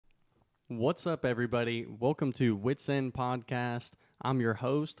What's up, everybody? Welcome to Witts podcast. I'm your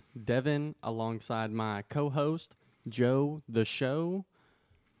host, Devon, alongside my co-host, Joe, the show.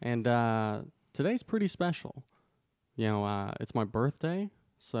 And today's pretty special. It's my birthday,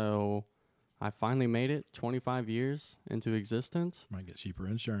 so I finally made it 25 years into existence. Might get cheaper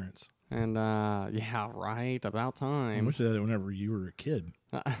insurance. And, yeah, right, about time. I wish that whenever you were a kid.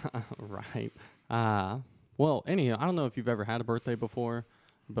 Right. Well, anyhow, I don't know if you've ever had a birthday before,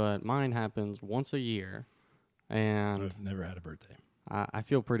 but mine happens once a year, and I've never had a birthday. I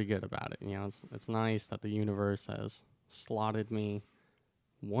feel pretty good about it. It's nice that the universe has slotted me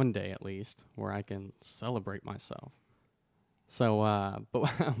one day at least where I can celebrate myself. So,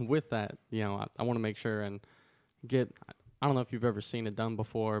 but with that, I want to make sure and I don't know if you've ever seen it done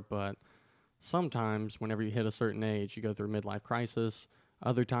before, but sometimes whenever you hit a certain age, you go through a midlife crisis.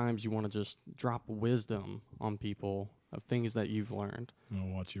 Other times you want to just drop wisdom on people of things that you've learned.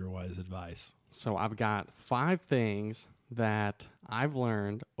 What's your wise advice? So I've got 5 things that I've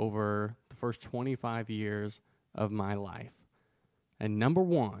learned over the first 25 years of my life. And number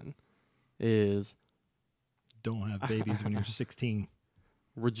 1 is... Don't have babies when you're 16.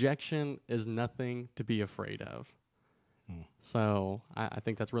 Rejection is nothing to be afraid of. So I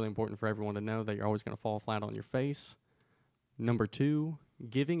think that's really important for everyone to know that you're always going to fall flat on your face. Number 2,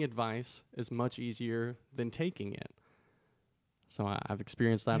 giving advice is much easier than taking it. So I've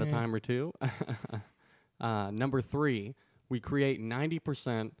experienced that a time or two. Number 3, we create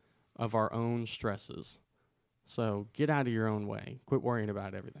 90% of our own stresses. So get out of your own way. Quit worrying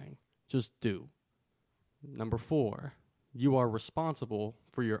about everything. Just do. Number 4, you are responsible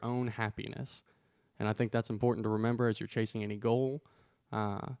for your own happiness. And I think that's important to remember as you're chasing any goal.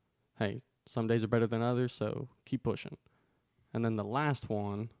 Hey, some days are better than others, so keep pushing. And then the last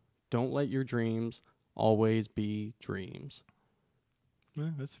one, don't let your dreams always be dreams.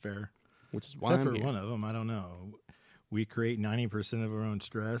 That's fair. Which is why Except I'm for here. one of them, I don't know. We create 90% of our own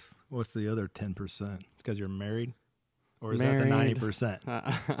stress. What's the other 10%? Because you're married? Or is that the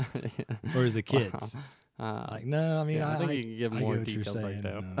 90%? Or is the kids? No, I mean, I think you can give more detailed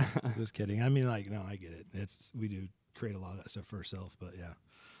breakdown. No, just kidding. I mean, no, I get it. We do create a lot of that stuff for ourselves, but yeah.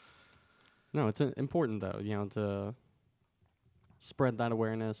 No, it's important, though, to spread that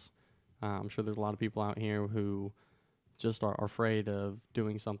awareness. I'm sure there's a lot of people out here who just are afraid of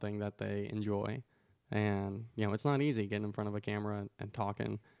doing something that they enjoy. And, it's not easy getting in front of a camera and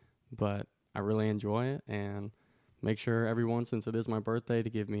talking, but I really enjoy it. And make sure everyone, since it is my birthday,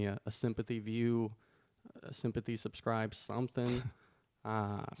 to give me a sympathy view, a sympathy subscribe, something.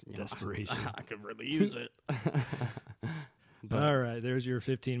 Desperation. I could really use it. But, all right, there's your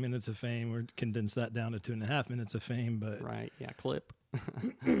 15 minutes of fame. We're condensed that down to 2.5 minutes of fame. But right, yeah, clip.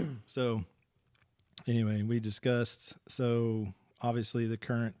 So anyway, we discussed, so obviously the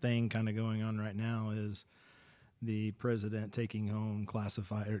current thing kind of going on right now is the president have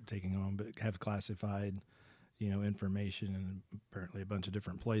classified, information in apparently a bunch of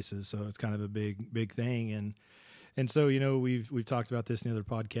different places. So it's kind of a big thing. And so, we've talked about this in the other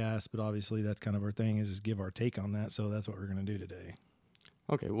podcast, but obviously that's kind of our thing, is just give our take on that. So that's what we're going to do today.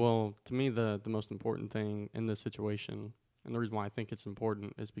 Okay, well, to me, the most important thing in this situation, and the reason why I think it's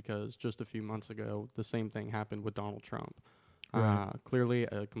important, is because just a few months ago, the same thing happened with Donald Trump. Right. Clearly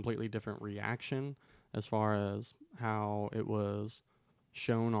a completely different reaction as far as how it was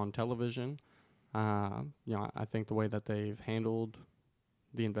shown on television. I think the way that they've handled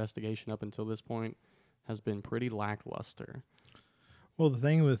the investigation up until this point has been pretty lackluster. Well, the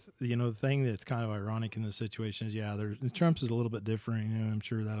thing that's kind of ironic in this situation is, Trump's is a little bit different. I'm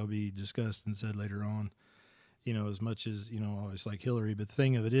sure that'll be discussed and said later on, as much as, it's like Hillary. But the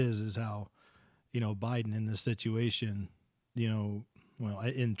thing of it is how, Biden in this situation,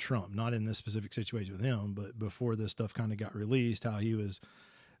 in Trump, not in this specific situation with him, but before this stuff kind of got released, how he was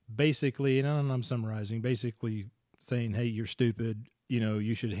basically, and I'm summarizing, basically saying, hey, you're stupid.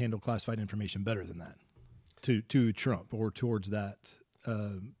 You should handle classified information better than that to Trump or towards that.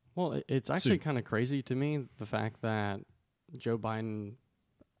 Well, it's actually kind of crazy to me, the fact that Joe Biden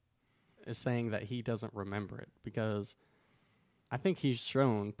is saying that he doesn't remember it, because I think he's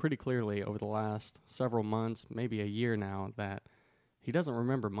shown pretty clearly over the last several months, maybe a year now, that he doesn't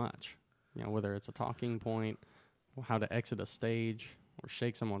remember much. Whether it's a talking point, how to exit a stage, or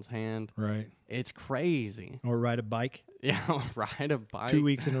shake someone's hand. Right. It's crazy. Or ride a bike. Yeah, ride a bike. 2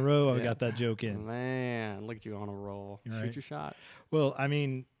 weeks in a row, I got that joke in. Man, look at you on a roll. Right. Shoot your shot. Well,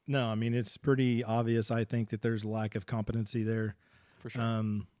 it's pretty obvious, I think, that there's a lack of competency there. For sure.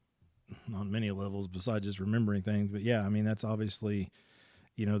 On many levels besides just remembering things. But yeah, that's obviously,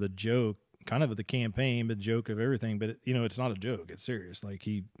 the joke, kind of the campaign, but joke of everything. But, it's not a joke. It's serious. Like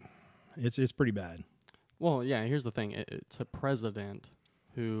It's pretty bad. Well, yeah, here's the thing. It's a president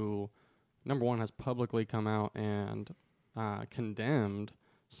who, number one, has publicly come out and condemned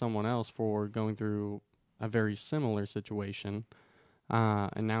someone else for going through a very similar situation.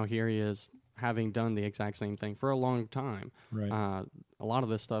 And now here he is having done the exact same thing for a long time. Right. A lot of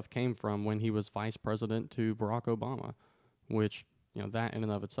this stuff came from when he was vice president to Barack Obama, which, that in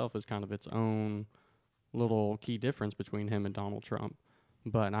and of itself is kind of its own little key difference between him and Donald Trump.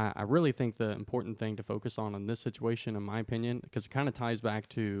 But I really think the important thing to focus on in this situation, in my opinion, because it kind of ties back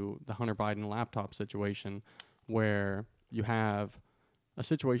to the Hunter Biden laptop situation, where you have a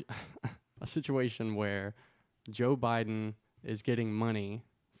situation where Joe Biden is getting money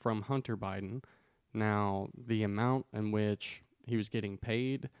from Hunter Biden. Now, the amount in which he was getting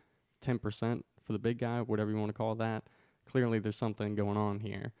paid, 10% for the big guy, whatever you want to call that, clearly there's something going on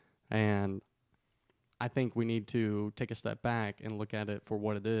here. And I think we need to take a step back and look at it for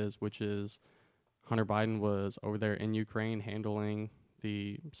what it is, which is Hunter Biden was over there in Ukraine handling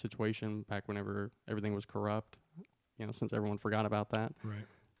the situation back whenever everything was corrupt, since everyone forgot about that.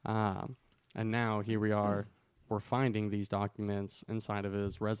 Right. And now here we are, we're finding these documents inside of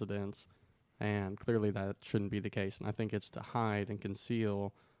his residence, and clearly that shouldn't be the case. And I think it's to hide and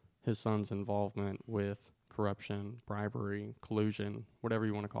conceal his son's involvement with corruption, bribery, collusion, whatever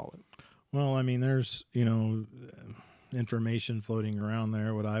you want to call it. Well, I mean, there's, information floating around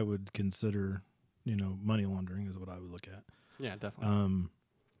there, what I would consider, money laundering is what I would look at. Yeah, definitely.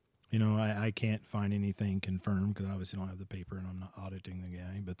 I can't find anything confirmed because obviously I don't have the paper and I'm not auditing the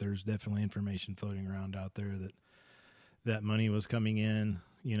guy, but there's definitely information floating around out there that money was coming in,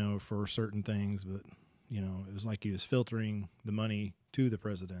 for certain things, but, it was like he was filtering the money to the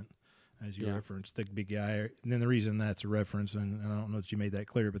president. As you referenced, the big guy. And then the reason that's a reference, and I don't know if you made that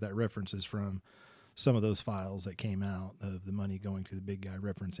clear, but that reference is from some of those files that came out of the money going to the big guy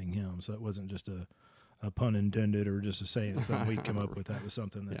referencing him. So it wasn't just a pun intended or just a saying. It's something we come up with. That was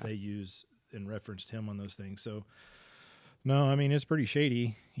something that they used and referenced him on those things. So, no, I mean, it's pretty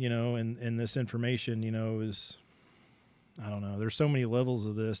shady, and this information, is, I don't know. There's so many levels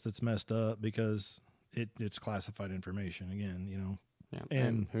of this that's messed up because it's classified information again, Yeah,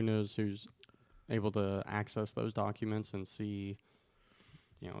 and who knows who's able to access those documents and see,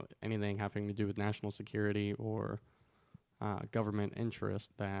 anything having to do with national security or government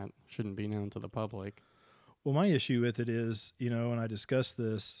interest that shouldn't be known to the public. Well, my issue with it is, and I discussed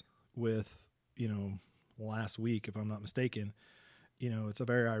this with, last week, if I'm not mistaken, it's a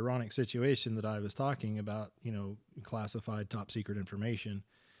very ironic situation that I was talking about, classified top secret information.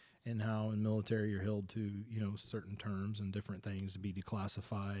 And how in military you're held to, certain terms and different things to be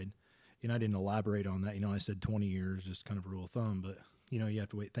declassified. I didn't elaborate on that. I said 20 years, just kind of a rule of thumb. But, you have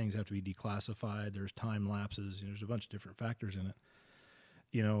to wait. Things have to be declassified. There's time lapses. There's a bunch of different factors in it.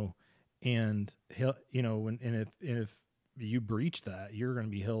 And if you breach that, you're going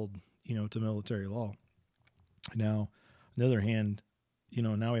to be held, to military law. Now, on the other hand,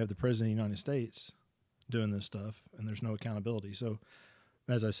 now we have the president of the United States doing this stuff, and there's no accountability. So,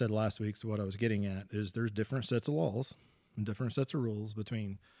 as I said last week, what I was getting at is there's different sets of laws and different sets of rules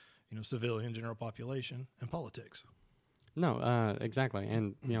between, civilian, general population, and politics. No, exactly.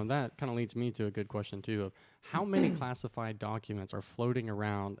 And, that kind of leads me to a good question, too, of how many classified documents are floating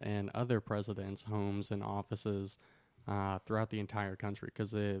around in other presidents' homes and offices throughout the entire country?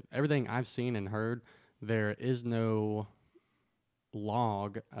 Because everything I've seen and heard, there is no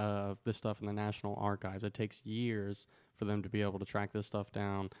log of this stuff in the National Archives. It takes years for them to be able to track this stuff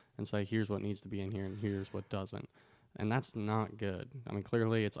down and say, here's what needs to be in here and here's what doesn't. And that's not good. I mean,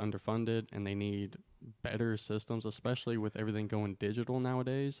 clearly it's underfunded and they need better systems, especially with everything going digital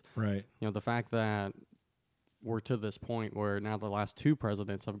nowadays. Right. The fact that we're to this point where now the last two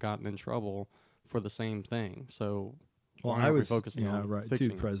presidents have gotten in trouble for the same thing. So well, why I aren't we was focusing on right. fixing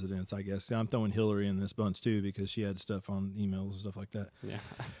Two it? presidents, I guess. I'm throwing Hillary in this bunch too because she had stuff on emails and stuff like that. Yeah.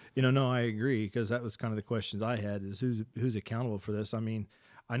 No, I agree because that was kind of the questions I had is who's accountable for this. I mean,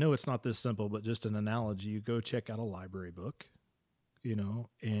 I know it's not this simple, but just an analogy. You go check out a library book,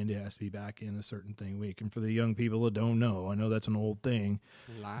 and it has to be back in a certain thing week. And for the young people that don't know, I know that's an old thing,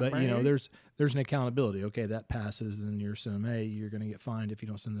 Library? but there's an accountability. Okay, that passes, then you're saying, hey, you're going to get fined if you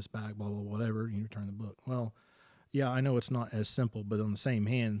don't send this back, blah, blah, whatever. You return the book. Well, yeah, I know it's not as simple, but on the same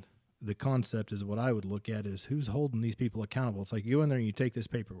hand, the concept is what I would look at is who's holding these people accountable. It's like you go in there and you take this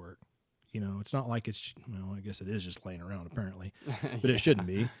paperwork. It's not like it's, I guess it is just laying around apparently, but it shouldn't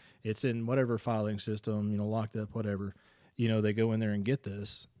be. It's in whatever filing system, locked up, whatever. They go in there and get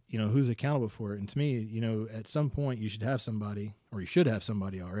this, who's accountable for it. And to me, at some point you should have somebody, or you should have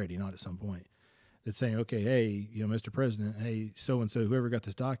somebody already, not at some point, It's saying, okay, hey, Mr. President, hey, so-and-so, whoever got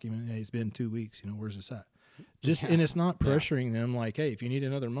this document, hey, it's been 2 weeks, where's this at? And it's not pressuring them like, hey, if you need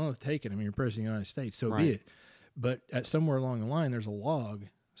another month, take it. I mean, you're president of the United States, so be it. But at somewhere along the line, there's a log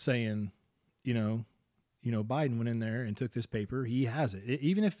saying, Biden went in there and took this paper. He has it,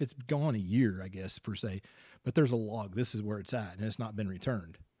 even if it's gone a year, I guess, per se. But there's a log. This is where it's at, and it's not been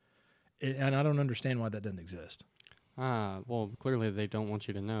returned. And I don't understand why that doesn't exist. Well, clearly they don't want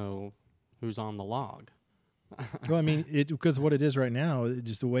you to know who's on the log. Well, I mean, because what it is right now,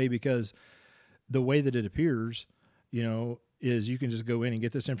 just because the way that it appears, is you can just go in and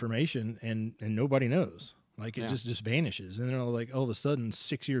get this information and nobody knows. Like it just vanishes. And then like all of a sudden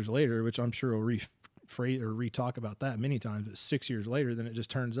 6 years later, which I'm sure we'll re-talk about that many times, but 6 years later, then it just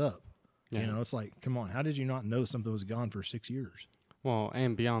turns up. Yeah. It's like, come on, how did you not know something was gone for 6 years? Well,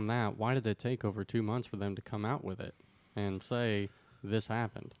 and beyond that, why did it take over 2 months for them to come out with it and say this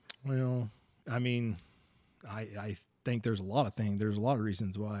happened? Well, I mean, I think there's a lot of things. There's a lot of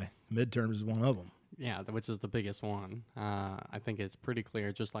reasons why. Midterms is one of them. Yeah, which is the biggest one. I think it's pretty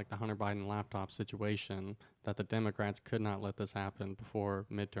clear, just like the Hunter Biden laptop situation, that the Democrats could not let this happen before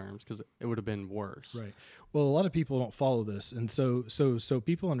midterms because it would have been worse. Right. Well, a lot of people don't follow this, and so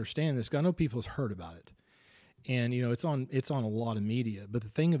people understand this. I know people's heard about it, and it's on a lot of media. But the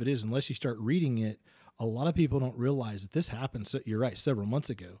thing of it is, unless you start reading it, a lot of people don't realize that this happened. So you're right, several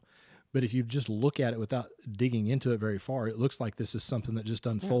months ago. But if you just look at it without digging into it very far, it looks like this is something that just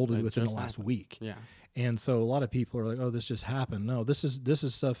unfolded within the last week. Yeah. And so a lot of people are like, "Oh, this just happened." No, this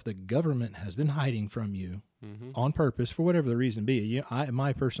is stuff the government has been hiding from you on purpose for whatever the reason be. In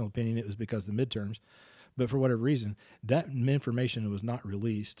my personal opinion, it was because of the midterms, but for whatever reason, that information was not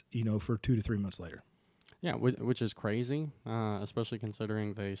released. For 2 to 3 months later. Yeah, which is crazy, especially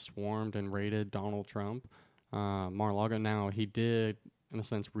considering they swarmed and raided Donald Trump. Mar-a-Lago. Now he did, in a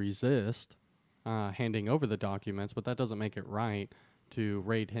sense, resist handing over the documents, but that doesn't make it right to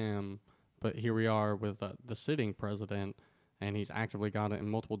raid him. But here we are with the sitting president, and he's actively got it in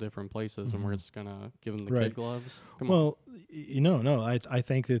multiple different places, and we're just going to give him the kid gloves? Come on. No, I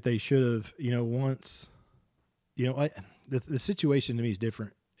think that they should have, once, the situation to me is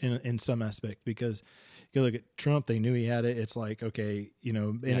different in some aspect because you look at Trump, they knew he had it. It's like, okay,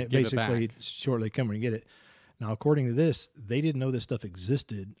 and it basically shortly come and get it. Now, according to this, they didn't know this stuff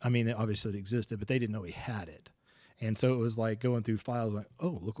existed. I mean, obviously it existed, but they didn't know he had it. And so it was like going through files like,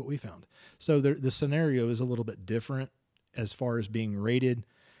 oh, look what we found. So the scenario is a little bit different as far as being rated.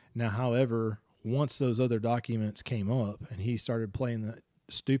 Now, however, once those other documents came up and he started playing the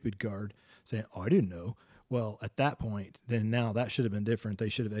stupid card saying, oh, I didn't know. Well, at that point, then now that should have been different. They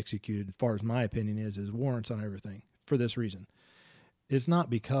should have executed, as far as my opinion is warrants on everything for this reason. It's not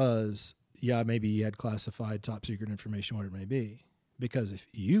because, maybe you had classified top secret information, whatever it may be. Because if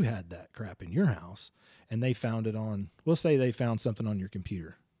you had that crap in your house and they found it we'll say they found something on your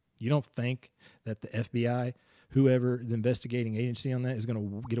computer, you don't think that the FBI, whoever the investigating agency on that, is going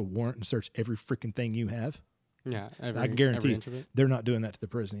to get a warrant and search every freaking thing you have? Yeah, I guarantee they're not doing that to the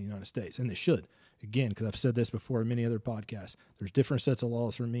President of the United States, and they should. Again, because I've said this before in many other podcasts, there's different sets of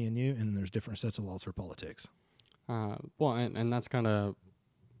laws for me and you, and there's different sets of laws for politics. Well, and that's kind of,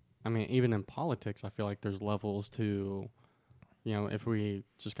 I mean, even in politics, I feel like there's levels to, if we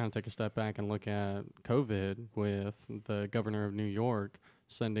just kind of take a step back and look at COVID with the governor of New York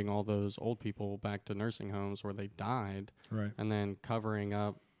sending all those old people back to nursing homes where they died, right, and then covering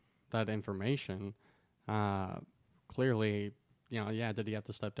up that information, clearly, did he have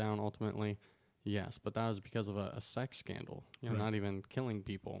to step down ultimately? Yes, but that was because of a sex scandal. Right. Not even killing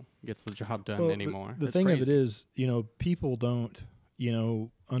people gets the job done anymore. The thing crazy. Of it is, people don't,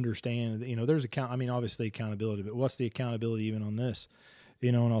 understand, there's obviously accountability, but what's the accountability even on this?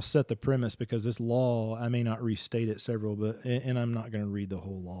 And I'll set the premise because this law, I may not restate it and I'm not going to read the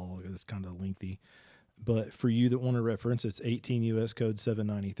whole law because it's kind of lengthy. But for you that want to reference, it's 18 U.S. Code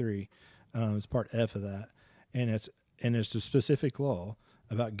 793. It's part F of that. And it's a specific law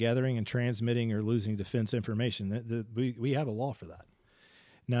about gathering and transmitting or losing defense information. We have a law for that.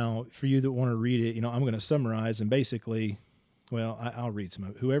 Now, for you that want to read it, I'm going to summarize and basically, I'll read some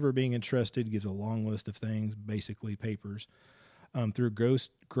of it. Whoever being entrusted gives a long list of things, basically papers, through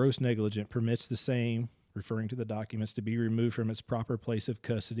gross negligence permits the same, referring to the documents, to be removed from its proper place of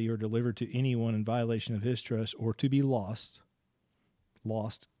custody or delivered to anyone in violation of his trust or to be lost,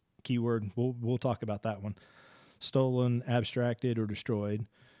 keyword, we'll talk about that one, stolen, abstracted, or destroyed.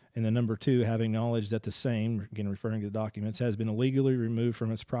 And then number 2, having knowledge that the same, again referring to the documents, has been illegally removed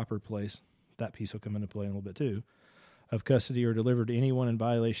from its proper place, that piece will come into play in a little bit too, of custody or delivered to anyone in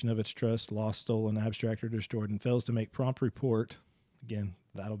violation of its trust, lost, stolen, abstracted, or destroyed, and fails to make prompt report, again,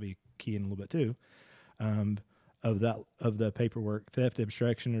 that'll be key in a little bit too. Of the paperwork, theft,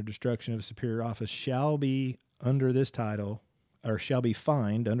 abstraction, or destruction of a superior office shall be under this title, or shall be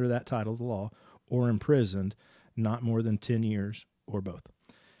fined under that title of the law, or imprisoned not more than 10 years, or both.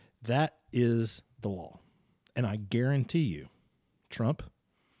 That is the law. And I guarantee you, Trump,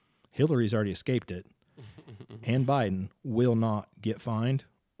 Hillary's already escaped it, and Biden will not get fined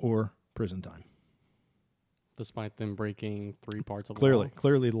or prison time. Despite them breaking 3 parts of the law.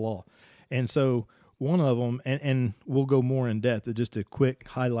 Clearly the law. And so one of them, and we'll go more in depth, but just to quick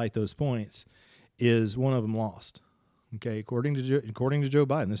highlight those points, is one of them lost. Okay, according to Joe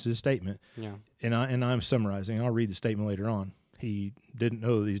Biden, this is his statement. Yeah. And I'm summarizing. I'll read the statement later on. He didn't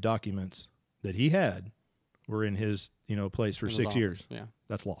know these documents that he had were in his place for 6 years. Yeah.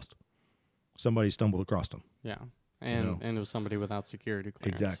 That's lost. Somebody stumbled across them. Yeah. And it was somebody without security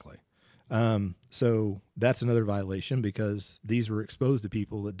clearance. Exactly. So that's another violation because these were exposed to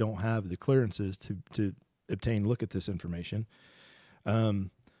people that don't have the clearances to obtain look at this information.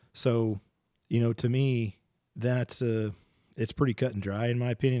 So, to me, that's it's pretty cut and dry in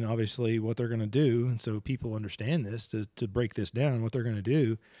my opinion, obviously what they're going to do. And so people understand this to break this down. What they're going to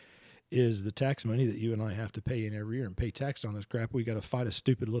do is the tax money that you and I have to pay in every year and pay tax on this crap. We got to fight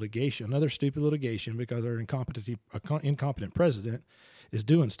another stupid litigation because our incompetent president is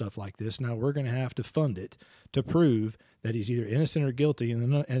doing stuff like this. Now we're going to have to fund it to prove that he's either innocent or guilty.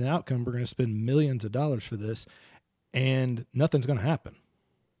 And the outcome, we're going to spend millions of dollars for this and nothing's going to happen.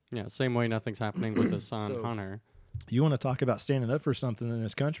 Yeah. Same way nothing's happening with his son, Hunter. You want to talk about standing up for something in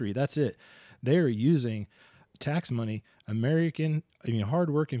this country. That's it. They're using tax money,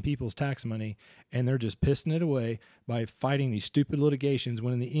 hardworking people's tax money, and they're just pissing it away by fighting these stupid litigations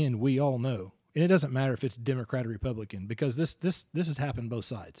when in the end we all know. And it doesn't matter if it's Democrat or Republican because this has happened both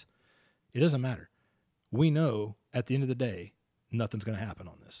sides. It doesn't matter. We know at the end of the day, nothing's going to happen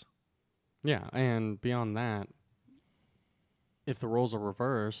on this. Yeah, and beyond that, if the roles are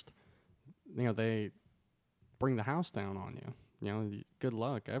reversed, they bring the house down on you. Good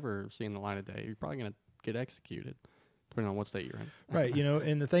luck ever seeing the light of day. You're probably going to get executed, depending on what state you're in. Right,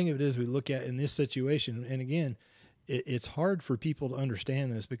 and the thing of it is we look at in this situation, and again, it's hard for people to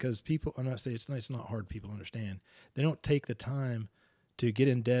understand this because people, I'm not saying it's not hard for people to understand. They don't take the time to get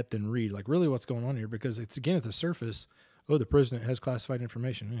in depth and read, like really what's going on here because it's, again, at the surface, the president has classified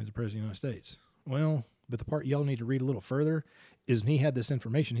information. He's the president of the United States. Well, but the part y'all need to read a little further is when he had this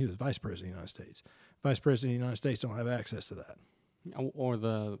information, he was vice president of the United States. Vice president of the United States don't have access to that. Or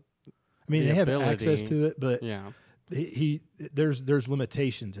they have access to it, but yeah, there's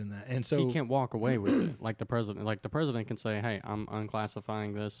limitations in that, and so he can't walk away with it like the president. Like the president can say, "Hey, I'm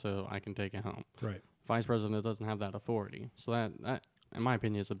unclassifying this, so I can take it home." Right. Vice president doesn't have that authority, so that in my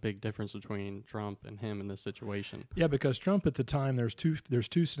opinion is a big difference between Trump and him in this situation. Yeah, because Trump at the time, there's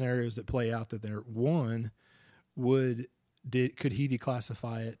two scenarios that play out that there. One could he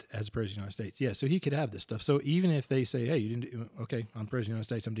declassify it as president of the United States? Yeah, so he could have this stuff. So even if they say, hey, you didn't, okay, I'm president of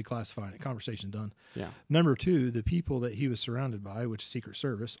the United States, I'm declassifying it, conversation done. Yeah. Number two, the people that he was surrounded by, which is Secret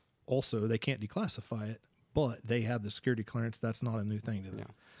Service, also, they can't declassify it, but they have the security clearance. That's not a new thing to them.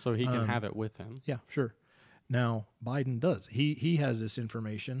 Yeah. So he can have it with him. Yeah, sure. Now, Biden does. He has this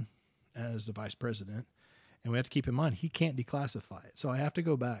information as the vice president, and we have to keep in mind he can't declassify it. So I have to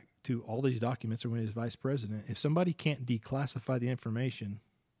go back to all these documents when he's vice president. If somebody can't declassify the information,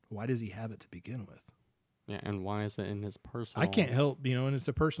 why does he have it to begin with? Yeah, and why is it in his personal... I can't help, and it's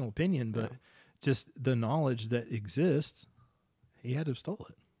a personal opinion, but just the knowledge that exists, he had to have stole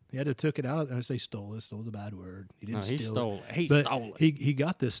it. He had to have took it out. And I say stole is a bad word. He didn't steal it. He stole it. He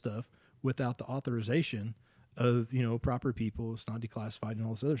got this stuff without the authorization of, proper people. It's not declassified and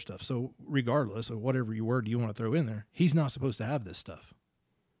all this other stuff. So regardless of whatever word you want to throw in there, he's not supposed to have this stuff.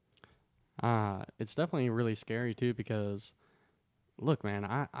 It's definitely really scary too because, look, man,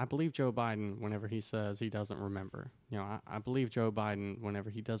 I believe Joe Biden whenever he says he doesn't remember. I believe Joe Biden whenever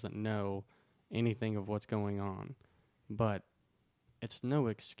he doesn't know anything of what's going on. But it's no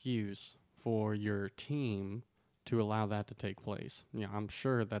excuse for your team to allow that to take place. I'm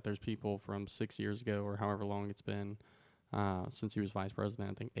sure that there's people from 6 years ago or however long it's been since he was vice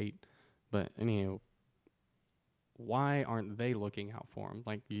president, I think 8. But anyhow, why aren't they looking out for him?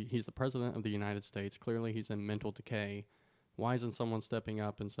 Like, he's the president of the United States. Clearly, he's in mental decay. Why isn't someone stepping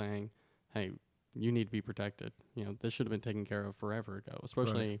up and saying, hey, you need to be protected? This should have been taken care of forever ago,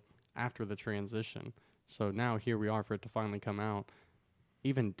 especially after the transition. So now here we are for it to finally come out.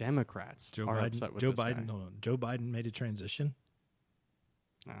 Even Democrats are upset with this guy. Joe Biden made a transition?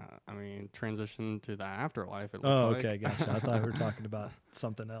 Transition to the afterlife, it looks like. Okay, gotcha. I thought we were talking about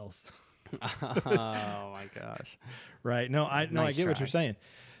something else. Oh my gosh! Right? No, I get what you're saying.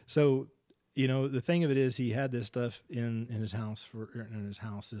 So, the thing of it is, he had this stuff in his house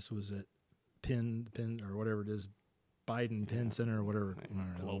This was at Penn or whatever it is, Biden Penn Center or whatever.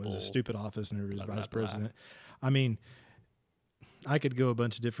 It was a stupid office, and he was vice president. I mean, I could go a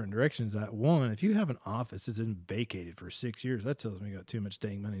bunch of different directions. That one, if you have an office that's been vacated for 6 years, that tells me you got too much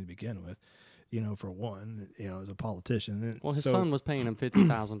dang money to begin with. For one, as a politician. Well, his son was paying him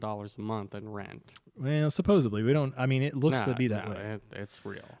 $50,000 a month in rent. Well, supposedly we don't. I mean, it looks to be that way. It's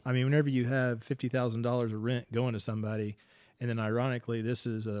real. I mean, whenever you have $50,000 of rent going to somebody, and then ironically, this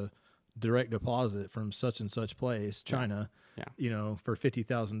is a direct deposit from such and such place, China. Yeah. For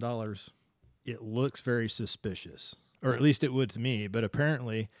 $50,000, it looks very suspicious, or at least it would to me. But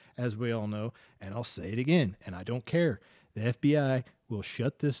apparently, as we all know, and I'll say it again, and I don't care, the FBI will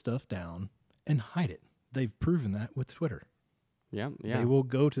shut this stuff down and hide it. They've proven that with Twitter. Yeah. They will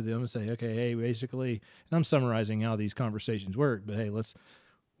go to them and say, okay, hey, basically, and I'm summarizing how these conversations work, but hey,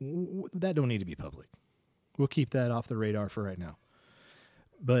 that don't need to be public. We'll keep that off the radar for right now.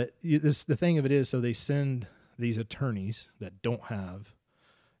 But the thing of it is, so they send these attorneys that don't have,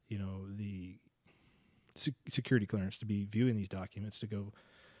 the security clearance to be viewing these documents to go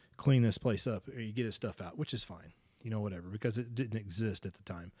clean this place up, or you get his stuff out, which is fine, whatever, because it didn't exist at the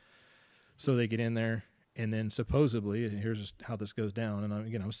time. So they get in there, and then supposedly, and here's how this goes down,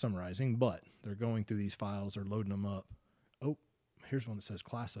 and I'm summarizing, but they're going through these files, they're loading them up. Oh, here's one that says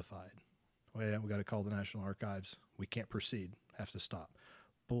classified. Well, yeah, we got to call the National Archives. We can't proceed. Have to stop.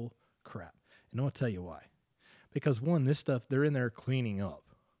 Bull crap. And I'll tell you why. Because one, this stuff, they're in there cleaning up.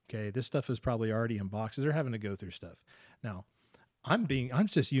 Okay, this stuff is probably already in boxes. They're having to go through stuff. Now, I'm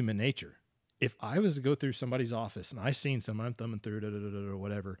just human nature. If I was to go through somebody's office and I seen someone, I'm thumbing through or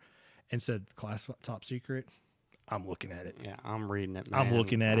whatever, and said class top secret, I'm looking at it. Yeah, I'm reading it, man. I'm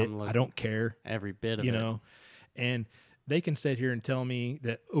looking at it. I don't care. Every bit of it. And they can sit here and tell me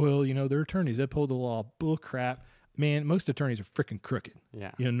that, well, they're attorneys. They pulled the law. Bull crap. Man, most attorneys are freaking crooked.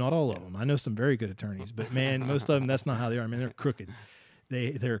 Yeah. Not all of them. I know some very good attorneys, but man, most of them, that's not how they are. Man, they're crooked.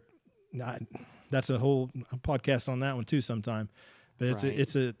 They're not. That's a whole podcast on that one too sometime. But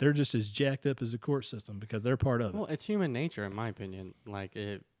they're just as jacked up as the court system because they're part of it. Well, it's human nature, in my opinion. Like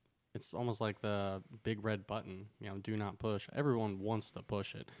it's almost like the big red button, do not push. Everyone wants to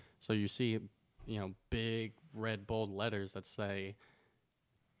push it. So you see, big red bold letters that say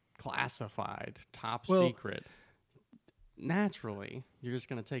classified, top secret. Naturally, you're just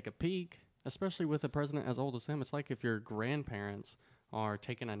going to take a peek, especially with a president as old as him. It's like if your grandparents are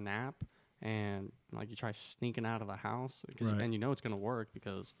taking a nap and you try sneaking out of the house, and it's going to work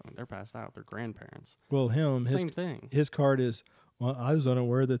because they're passed out. They're grandparents. Well, same thing. His card is, well, I was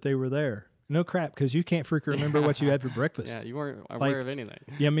unaware that they were there. No crap, because you can't freaking remember what you had for breakfast. Yeah, you weren't aware of anything.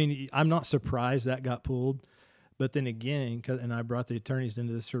 Yeah, I mean, I'm not surprised that got pulled. But then again, and I brought the attorneys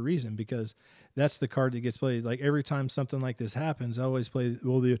into this for a reason, because that's the card that gets played. Like every time something like this happens, I always play,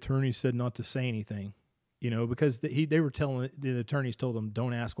 well, the attorney said not to say anything, because they were the attorneys told them,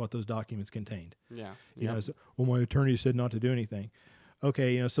 don't ask what those documents contained. Yeah. So, well, my attorney said not to do anything.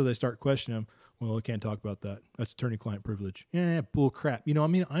 Okay, so they start questioning them. Well, I can't talk about that. That's attorney-client privilege. Yeah, bull crap. I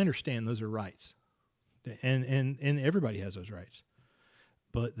understand those are rights, and everybody has those rights.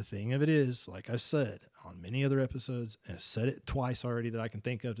 But the thing of it is, like I said on many other episodes, and I've said it twice already that I can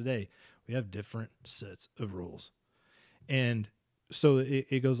think of today, we have different sets of rules. And so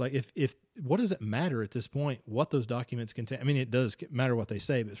it goes like, if what does it matter at this point what those documents contain? I mean, it does matter what they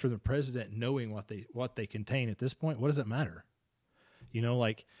say, but for the president knowing what they contain at this point, what does it matter?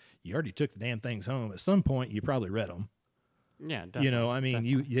 Like you already took the damn things home. At some point, you probably read them. Yeah,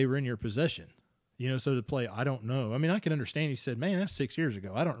 definitely. They were in your possession. So to play, I don't know. I mean, I can understand. You said, man, that's 6 years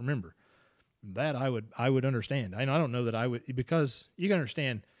ago. I don't remember that. I would understand. I don't know that I would, because you can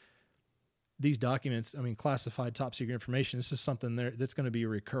understand these documents. I mean, classified top secret information. This is something that's going to be a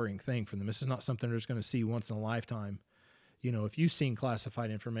recurring thing for them. This is not something they're just going to see once in a lifetime. If you've seen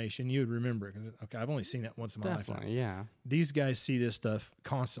classified information, you would remember it. Okay, I've only seen that once in my lifetime. Yeah. These guys see this stuff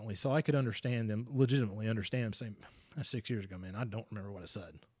constantly, so I could legitimately understand them saying, that's 6 years ago, man. I don't remember what I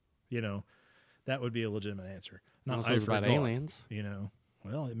said. That would be a legitimate answer. Not about aliens.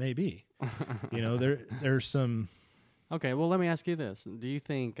 Well, it may be. There's some. Okay, well, let me ask you this: do you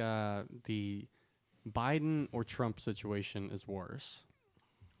think the Biden or Trump situation is worse?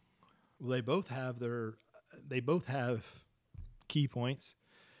 Well, they both have key points,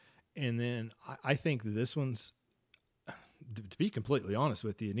 and then I think that this one's, to be completely honest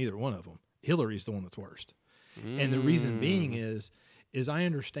with you, neither one of them. Hillary's the one that's worst, and the reason being is I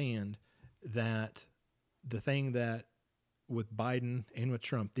understand that the thing that with Biden and with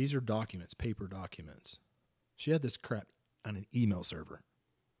Trump, these are documents, paper documents. She had this crap on an email server.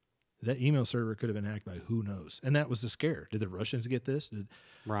 That email server could have been hacked by who knows. And that was the scare. Did the Russians get this? Did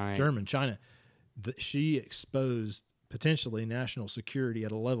German, China? She exposed potentially national security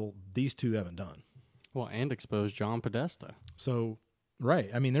at a level these two haven't done. Well, and exposed John Podesta. So,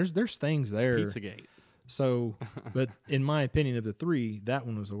 right. I mean, there's things there. Pizzagate. So, but in my opinion of the three, that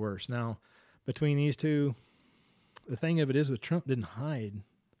one was the worst. Now, between these two, the thing of it is with Trump didn't hide.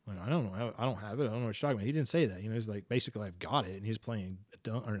 Like, I don't know. I don't have it. I don't know what you're talking about. He didn't say that. He's like, basically, I've got it. And he's playing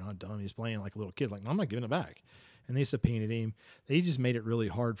dumb, or not dumb. He's playing like a little kid. Like, no, I'm not giving it back. And they subpoenaed him. They just made it really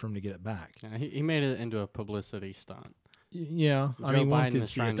hard for him to get it back. Yeah, he made it into a publicity stunt. Yeah. Joe Biden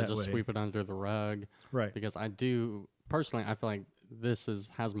is trying to just sweep it under the rug. Right. Because I feel like this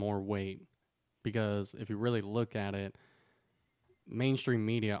has more weight. Because if you really look at it, mainstream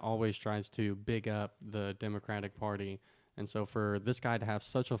media always tries to big up the Democratic Party. And so for this guy to have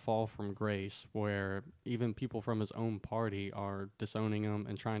such a fall from grace where even people from his own party are disowning him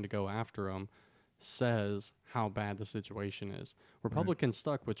and trying to go after him says how bad the situation is. Republicans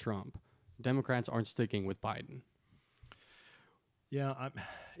stuck with Trump. Democrats aren't sticking with Biden. Yeah,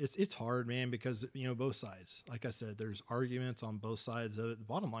 it's hard, man, because, both sides. Like I said, there's arguments on both sides of it. The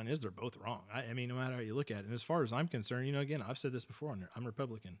bottom line is they're both wrong. I mean, no matter how you look at it. And as far as I'm concerned, again, I've said this before, I'm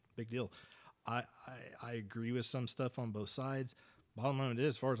Republican. Big deal. I agree with some stuff on both sides. Bottom line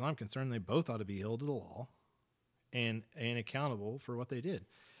is, as far as I'm concerned, they both ought to be held to the law and accountable for what they did.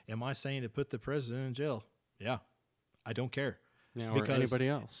 Am I saying to put the president in jail? Yeah, I don't care. Yeah, or anybody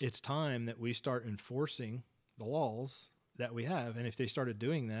else. It's time that we start enforcing the laws that we have. And if they started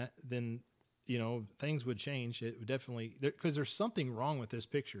doing that, then, things would change. It would definitely, because there's something wrong with this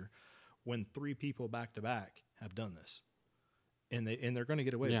picture when three people back to back have done this. And they're going to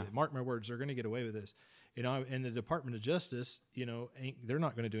get away with it. Mark my words, they're going to get away with this. And the Department of Justice, they're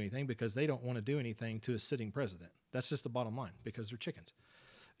not going to do anything because they don't want to do anything to a sitting president. That's just the bottom line because they're chickens.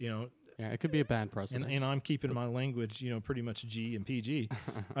 Yeah, it could be a bad precedent. And I'm keeping my language, pretty much G and PG.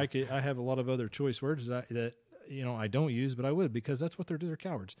 I have a lot of other choice words that I don't use, but I would because that's what they're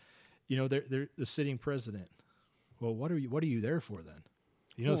cowards. They're the sitting president. Well, what are you there for then?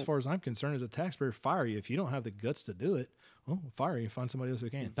 As far as I'm concerned, as a taxpayer, fire you if you don't have the guts to do it. Well, fire you, find somebody else who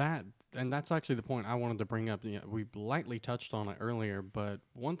can. That's actually the point I wanted to bring up. We lightly touched on it earlier, but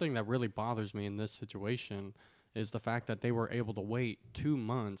one thing that really bothers me in this situation is the fact that they were able to wait 2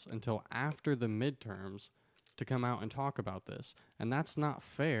 months until after the midterms to come out and talk about this. And that's not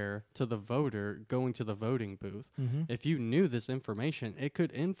fair to the voter going to the voting booth. Mm-hmm. If you knew this information, it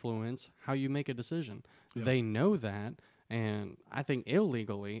could influence how you make a decision. Yep. They know that. And I think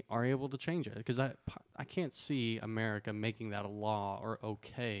illegally are able to change it because I can't see America making that a law or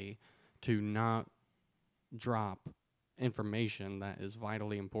okay to not drop information that is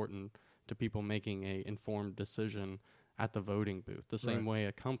vitally important to people making a informed decision at the voting booth. The same way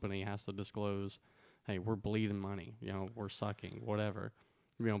a company has to disclose, hey, we're bleeding money, we're sucking, whatever,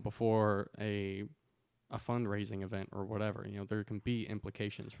 before a fundraising event or whatever. There can be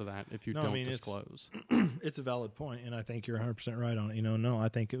implications for that if you don't disclose. It's a valid point, and I think you're 100% right on it. I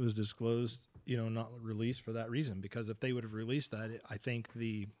think it was disclosed, not released for that reason, because if they would have released that, I think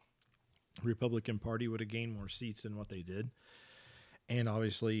the Republican Party would have gained more seats than what they did. And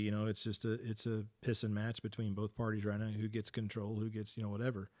obviously, it's just it's a piss and match between both parties right now, who gets control, who gets,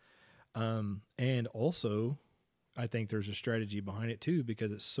 whatever. And also, I think there's a strategy behind it too,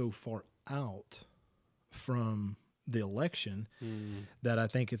 because it's so far out from the election that I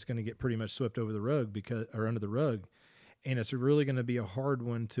think it's going to get pretty much swept over the rug or under the rug. And it's really going to be a hard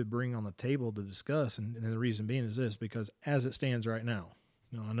one to bring on the table to discuss. And the reason being is this, because as it stands right now,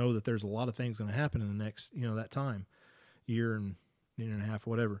 I know that there's a lot of things going to happen in the next, that time, year and a half,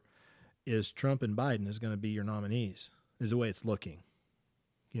 whatever, is Trump and Biden is going to be your nominees, is the way it's looking.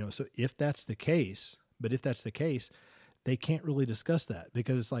 So if that's the case, they can't really discuss that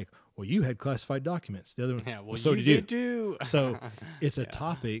because it's like, well, you had classified documents. The other one, well, so did you too. So it's a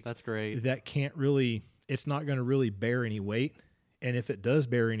topic that's great that can't really, it's not going to really bear any weight. And if it does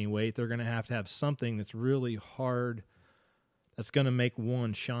bear any weight, they're going to have something that's really hard, that's going to make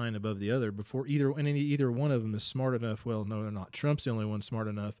one shine above the other before either one of them is smart enough. Well, no, they're not. Trump's the only one smart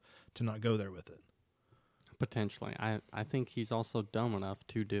enough to not go there with it. Potentially. I think he's also dumb enough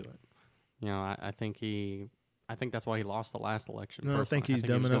to do it. I think that's why he lost the last election. No, I think he's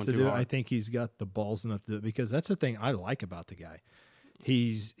dumb enough to do it. I think he's got the balls enough to do it because that's the thing I like about the guy.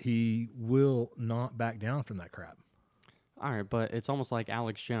 He will not back down from that crap. All right, but it's almost like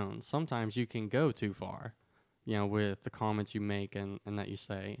Alex Jones. Sometimes you can go too far. with the comments you make and that you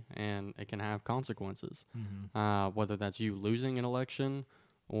say, and it can have consequences. Whether that's you losing an election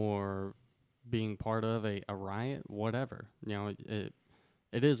or being part of a riot, whatever. It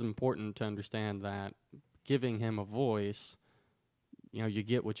is important to understand that giving him a voice, you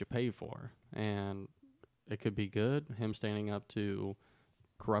get what you pay for. And it could be good, him standing up to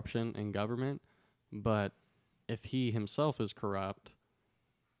corruption in government, but if he himself is corrupt,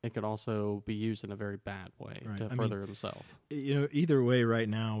 it could also be used in a very bad way to further himself. Either way right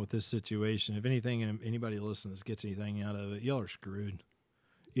now with this situation, if anything, and anybody listens gets anything out of it, y'all are screwed.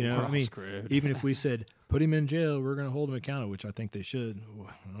 Screwed. Even if we said, put him in jail, we're going to hold him accountable, which I think they should.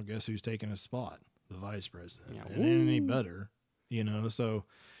 Well, guess who's taking his spot? The vice president. Yeah, it ain't any better, so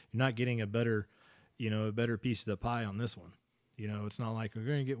you're not getting a better piece of the pie on this one. It's not like we're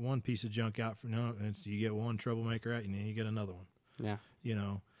going to get one piece of junk out. You get one troublemaker out, and then you get another one. Yeah.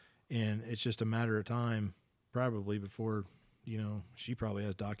 And it's just a matter of time probably before, she probably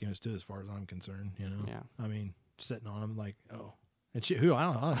has documents too, as far as I'm concerned, Yeah. I mean, sitting on them like, oh. And I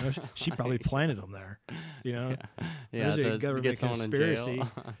don't know. She probably planted them there, Yeah, there's a government conspiracy.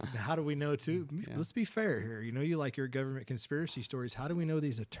 How do we know too? Yeah. Let's be fair here. You like your government conspiracy stories. How do we know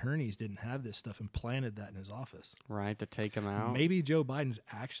these attorneys didn't have this stuff and planted that in his office? Right, to take him out. Maybe Joe Biden's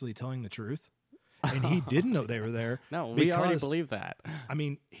actually telling the truth, and he didn't know they were there. No, we already believe that. I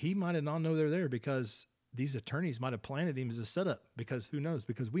mean, he might have not known they're there because these attorneys might have planted him as a setup. Because who knows?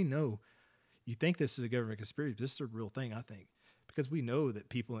 Because we know you think this is a government conspiracy. This is a real thing, I think. Because we know that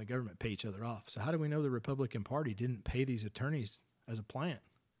people in the government pay each other off. So how do we know the Republican Party didn't pay these attorneys as a plant?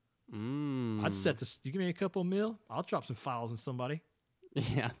 I'd set this. You give me a couple $1 I'll drop some files on somebody.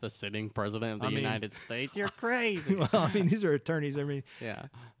 Yeah, the sitting president of the United States. You're crazy. Well, these are attorneys. Yeah.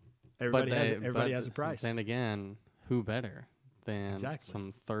 Everybody has a price. Then again, who better than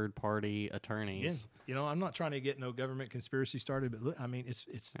some third-party attorneys? Again, I'm not trying to get no government conspiracy started, but look,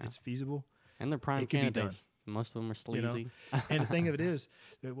 it's feasible. And they're prime candidates. Most of them are sleazy. And the thing of it is,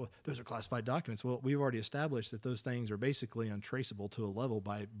 well, those are classified documents. Well, we've already established that those things are basically untraceable to a level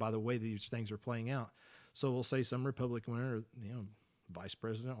by the way these things are playing out. So we'll say some Republican winner, vice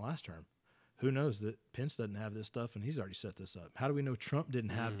president last term. Who knows that Pence doesn't have this stuff and he's already set this up? How do we know Trump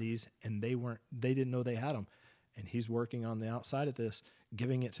didn't have these and they didn't know they had them? And he's working on the outside of this,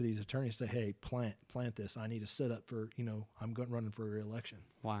 giving it to these attorneys to say, hey, plant this. I need a setup for, I'm running for a re-election.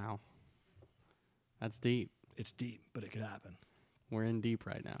 Wow. That's deep. It's deep, but it could happen. We're in deep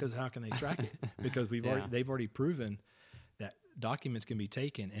right now. Because how can they track it? Because they've already proven that documents can be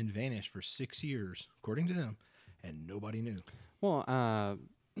taken and vanish for 6 years, according to them, and nobody knew. Well,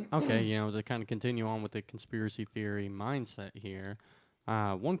 okay, to kind of continue on with the conspiracy theory mindset here,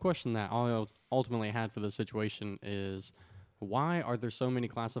 one question that I ultimately had for the situation is, why are there so many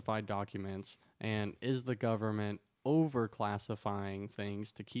classified documents, and is the government over-classifying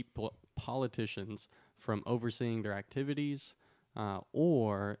things to keep politicians from overseeing their activities,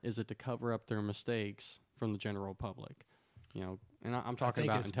 or is it to cover up their mistakes from the general public? And I'm talking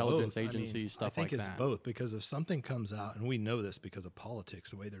about intelligence agencies, stuff like that. I think it's both, because if something comes out, and we know this because of politics,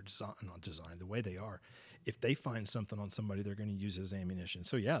 the way they're designed, the way they are, if they find something on somebody, they're going to use as ammunition.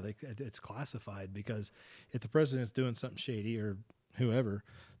 So yeah, it's classified, because if the president's doing something shady or whoever,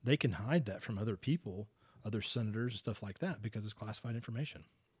 they can hide that from other people, other senators and stuff like that, because it's classified information.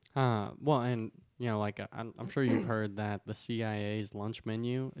 Well, and I'm sure you've heard that the CIA's lunch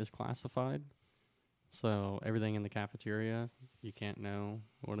menu is classified, so everything in the cafeteria, you can't know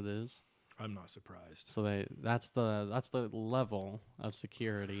what it is. I'm not surprised. So that's the level of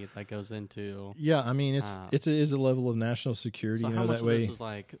security that goes into. Yeah, it is a level of national security. So how much of this is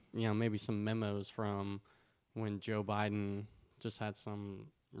like maybe some memos from when Joe Biden just had some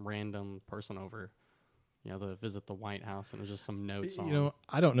random person over, to visit the White House, and it was just some notes on.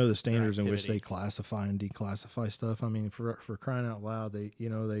 I don't know the standards in which they classify and declassify stuff. For crying out loud, they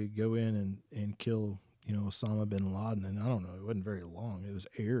go in and kill, Osama bin Laden, and I don't know, it wasn't very long. It was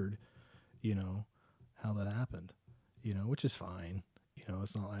aired, how that happened, which is fine.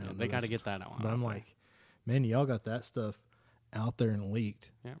 It's not like they got to get that out. But I'm like, man, y'all got that stuff out there and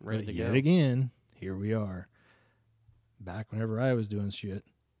leaked. Yeah, ready to go. Yet again, here we are. Back whenever I was doing shit,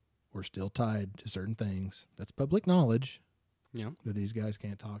 we're still tied to certain things. That's public knowledge. Yeah. That these guys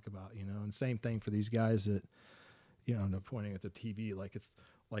can't talk about, And same thing for these guys that, they're pointing at the TV like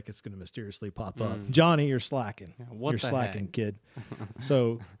it's going to mysteriously pop up. Johnny, you're slacking. Yeah, you're slacking, kid.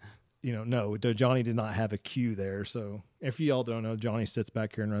 So, no, Johnny did not have a cue there. So if you all don't know, Johnny sits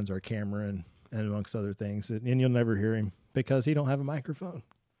back here and runs our camera and amongst other things, and you'll never hear him because he don't have a microphone.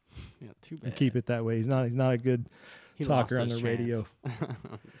 Yeah, too bad. Keep it that way. He's not a good talker on the radio.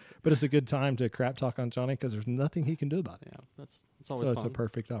 But it's a good time to crap talk on Johnny because there's nothing he can do about it. Yeah, that's always so fun. It's a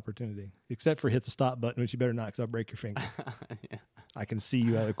perfect opportunity, except for hit the stop button, which you better not because I'll break your finger. Yeah. I can see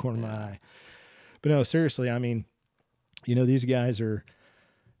you out of the corner of my eye. But no, seriously, I mean, these guys are,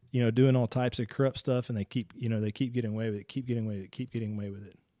 doing all types of corrupt stuff, and they keep getting away with it, keep getting away with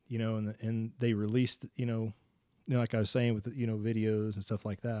it, and they released, like I was saying with, videos and stuff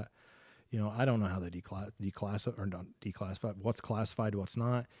like that. I don't know how they declassify or don't declassify what's classified, what's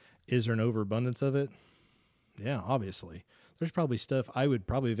not. Is there an overabundance of it? Yeah, obviously. There's probably stuff, I would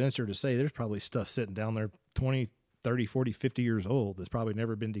probably venture to say there's probably stuff sitting down there 20, 30, 40, 50 years old that's probably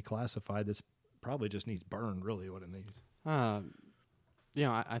never been declassified. That's probably just needs burned, really, what it needs.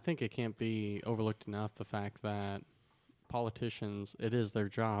 I think it can't be overlooked enough, the fact that politicians, it is their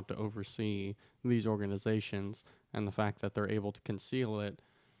job to oversee these organizations, and the fact that they're able to conceal it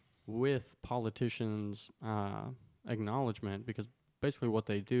with politicians' acknowledgement, because basically what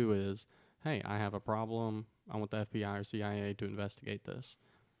they do is, hey, I have a problem, I want the FBI or CIA to investigate this.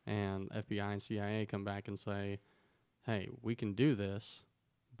 And FBI and CIA come back and say, hey, we can do this,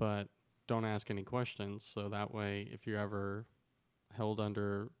 but don't ask any questions. So that way, if you're ever held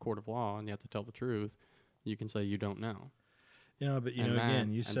under court of law and you have to tell the truth, you can say you don't know. Yeah, but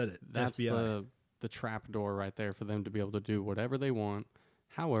again, you said it. That's FBI. the trap door right there for them to be able to do whatever they want,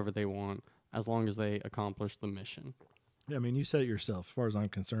 however they want, as long as they accomplish the mission. Yeah, I mean, you said it yourself. As far as I'm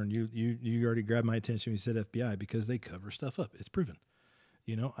concerned, you already grabbed my attention when you said FBI, because they cover stuff up. It's proven.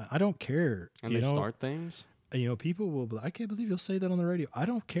 I don't care. And they start things. People will be like, I can't believe you'll say that on the radio. I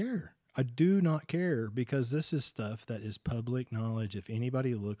don't care. I do not care, because this is stuff that is public knowledge. If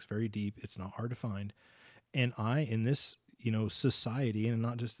anybody looks very deep, it's not hard to find. And in this, society, and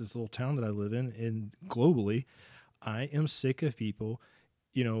not just this little town that I live in, and globally, I am sick of people,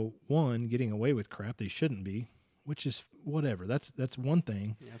 one, getting away with crap they shouldn't be, which is whatever. That's one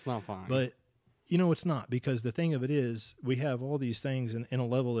thing. Yeah, it's not fine. But, it's not, because the thing of it is, we have all these things in a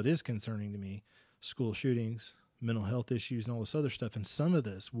level that is concerning to me: school shootings, mental health issues, and all this other stuff. And some of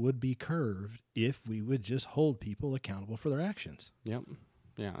this would be curved if we would just hold people accountable for their actions. Yep.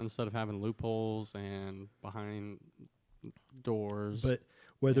 Yeah, instead of having loopholes and behind doors. But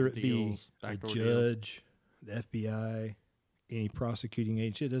whether it deals, be a backdoor judge, the FBI, any prosecuting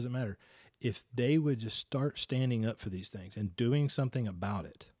agent, it doesn't matter. If they would just start standing up for these things and doing something about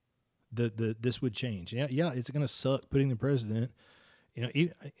it, this would change. Yeah, it's going to suck putting the president,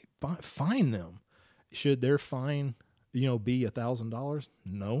 fine them. Should their fine, be $1,000?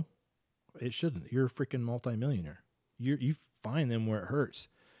 No, it shouldn't. You're a freaking multimillionaire. You fine them where it hurts.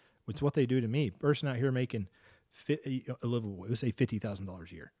 It's what they do to me. Person out here making a livable, let's say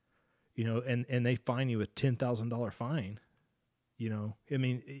 $50,000 a year, and they fine you a $10,000 fine. I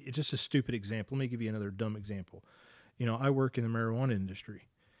mean, it's just a stupid example. Let me give you another dumb example. I work in the marijuana industry.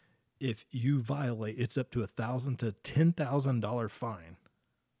 If you violate, it's up to $1,000 to $10,000 fine.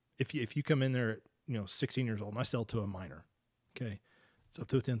 If you come in there at 16 years old and I sell to a minor, okay, it's up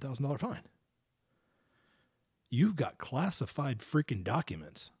to a $10,000 fine. You've got classified freaking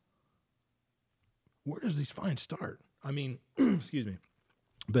documents. Where does these fines start? I mean, excuse me,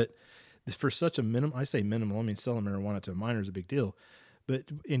 but for such a minimum, I say minimal, I mean, selling marijuana to a minor is a big deal. But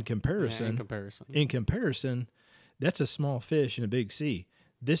in comparison, that's a small fish in a big sea.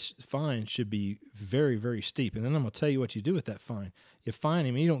 This fine should be very, very steep. And then I'm going to tell you what you do with that fine. You fine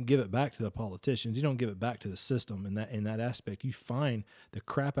him, you don't give it back to the politicians. You don't give it back to the system in that aspect. You fine the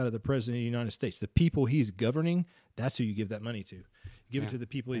crap out of the president of the United States. The people he's governing, that's who you give that money to. You give it to the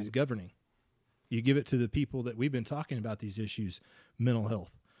people he's governing. You give it to the people that we've been talking about these issues, mental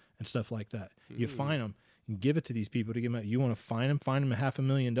health and stuff like that. You fine them and give it to these people to give them. You want to fine them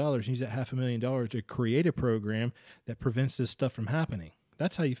 $500,000. Use that $500,000 to create a program that prevents this stuff from happening.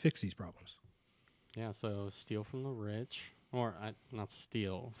 That's how you fix these problems. Yeah, so steal from the rich, or not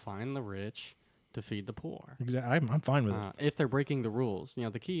steal, find the rich to feed the poor. Exactly, I'm fine with it. If they're breaking the rules.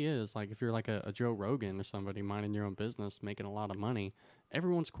 The key is, like, if you're like a Joe Rogan or somebody minding your own business, making a lot of money,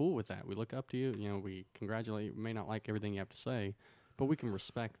 everyone's cool with that. We look up to you. We congratulate you. We may not like everything you have to say, but we can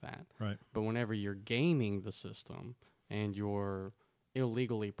respect that. Right. But whenever you're gaming the system and you're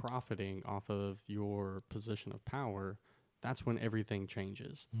illegally profiting off of your position of power, that's when everything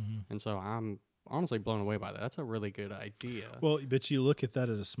changes. Mm-hmm. And so I'm honestly blown away by that. That's a really good idea. Well, but you look at that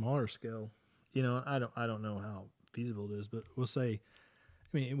at a smaller scale. I don't know how feasible it is, but we'll say,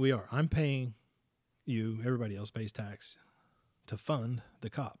 we are. I'm paying you, everybody else pays tax to fund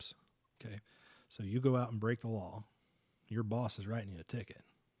the cops. Okay. So you go out and break the law. Your boss is writing you a ticket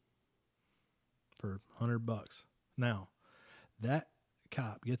for $100. Now, that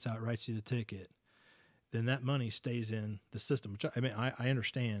cop gets out, writes you the ticket. then that money stays in the system. Which I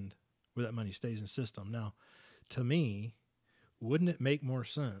understand where that money stays in the system. Now, to me, wouldn't it make more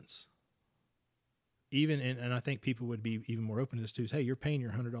sense? And I think people would be even more open to this too. Is, hey, you're paying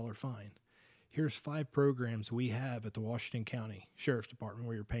your $100 fine. Here's 5 programs we have at the Washington County Sheriff's Department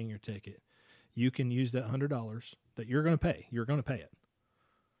where you're paying your ticket. You can use that $100 that you're going to pay. You're going to pay it.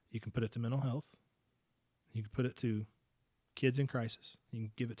 You can put it to mental health. You can put it to kids in crisis. You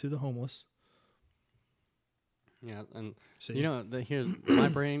can give it to the homeless. Yeah, and here's my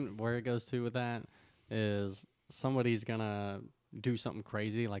brain, where it goes to with that is somebody's going to do something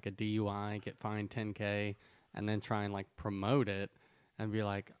crazy like a DUI, get fined $10K, and then try and like promote it and be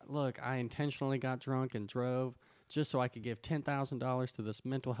like, look, I intentionally got drunk and drove just so I could give $10,000 to this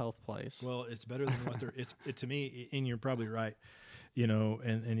mental health place. Well, it's better than what they're, to me, and you're probably right,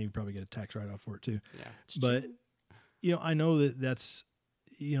 and you probably get a tax write-off for it too. Yeah. But, I know that's,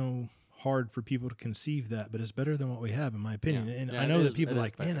 hard for people to conceive that, but it's better than what we have, in my opinion. Yeah. And I know that people are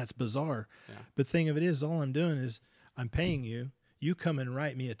like, man, that's bizarre. Yeah. But the thing of it is, all I'm doing is I'm paying you. You come and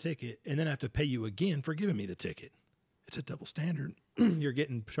write me a ticket, and then I have to pay you again for giving me the ticket. It's a double standard. You're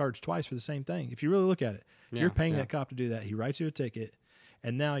getting charged twice for the same thing. If you really look at it, you're paying that cop to do that. He writes you a ticket,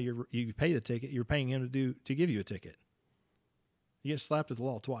 and now you pay the ticket. You're paying him to give you a ticket. You get slapped with the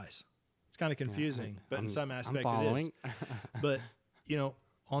law twice. It's kind of confusing, but in some aspect it is. But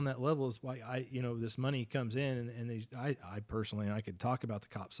on that level is why this money comes in, and I personally, and I could talk about the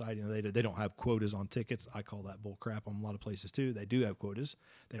cop side. They don't have quotas on tickets. I call that bull crap on a lot of places too. They do have quotas.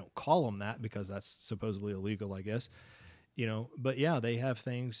 They don't call them that because that's supposedly illegal, I guess. But yeah, they have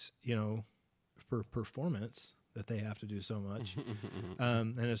things for performance that they have to do so much.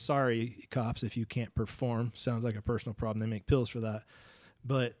 And it's sorry, cops, if you can't perform. Sounds like a personal problem. They make pills for that.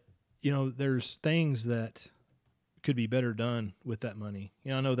 But there's things that could be better done with that money.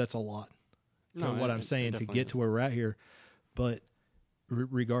 I know that's a lot. I'm saying to get to where we're at here, but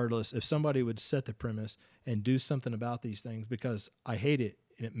regardless, if somebody would set the premise and do something about these things, because I hate it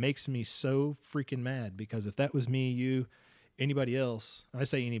and it makes me so freaking mad, because if that was me, you, anybody else, I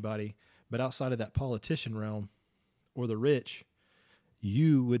say anybody, but outside of that politician realm or the rich,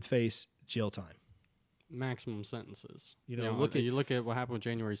 you would face jail time. Maximum sentences. You look at what happened with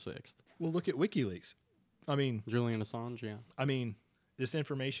January 6th. Well, look at WikiLeaks. I mean, Julian Assange, yeah. I mean, this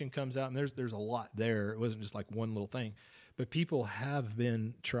information comes out, and there's a lot there. It wasn't just like one little thing, but people have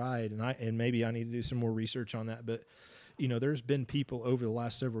been tried, and maybe I need to do some more research on that. But there's been people over the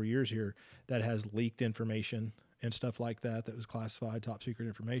last several years here that has leaked information and stuff like that was classified, top secret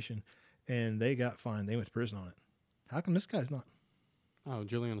information, and they got fined. They went to prison on it. How come this guy's not? Oh,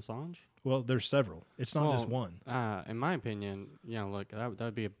 Julian Assange? Well, there's several. It's not just one. In my opinion, look, that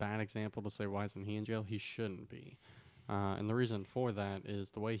would be a bad example to say, why isn't he in jail? He shouldn't be. And the reason for that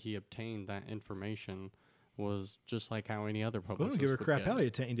is the way he obtained that information was just like how any other publicist would. I don't give a crap how he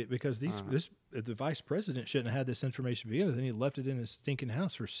obtained it, because the vice president shouldn't have had this information to begin with, and he left it in his stinking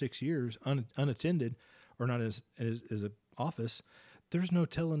house for 6 years, unattended, or not as an office. There's no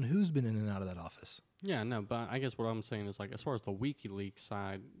telling who's been in and out of that office. Yeah, no, but I guess what I'm saying is, like, as far as the WikiLeaks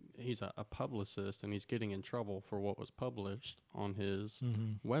side, he's a publicist, and he's getting in trouble for what was published on his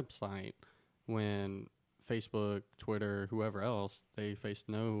website, when Facebook, Twitter, whoever else, they face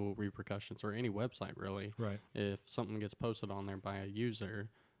no repercussions, or any website really, right? If something gets posted on there by a user.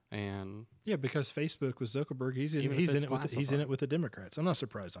 And yeah, because Facebook with Zuckerberg, he's in it with the Democrats. I'm not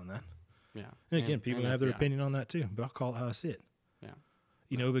surprised on that. Yeah, and again, people have their opinion on that too, but I'll call it how I see it. Yeah.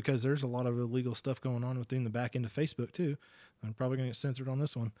 Because there's a lot of illegal stuff going on within the back end of Facebook too. I'm probably going to get censored on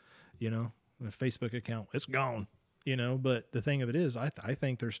this one. The Facebook account, it's gone. But the thing of it is, I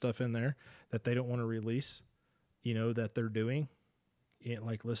think there's stuff in there that they don't want to release, that they're doing,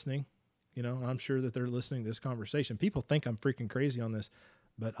 like listening. I'm sure that they're listening to this conversation. People think I'm freaking crazy on this,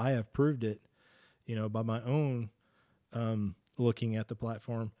 but I have proved it, by my own looking at the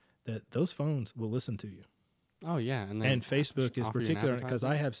platform, that those phones will listen to you. Oh, yeah. And Facebook is particular, because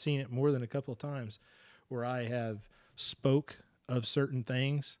I have seen it more than a couple of times where I have spoke of certain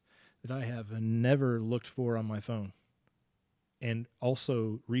things that I have never looked for on my phone, and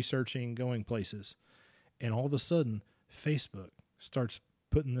also researching, going places. And all of a sudden, Facebook starts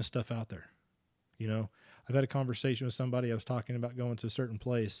putting this stuff out there. I've had a conversation with somebody. I was talking about going to a certain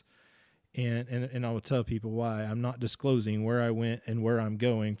place, and I will tell people why I'm not disclosing where I went and where I'm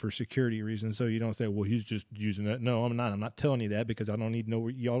going for security reasons. So you don't say, well, he's just using that. No, I'm not. I'm not telling you that, because I don't need to know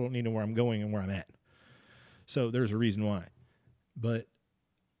y'all don't need to know where I'm going and where I'm at. So there's a reason why. But,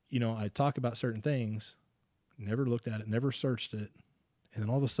 I talk about certain things, never looked at it, never searched it. And then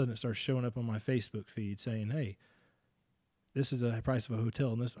all of a sudden it starts showing up on my Facebook feed saying, hey, this is the price of a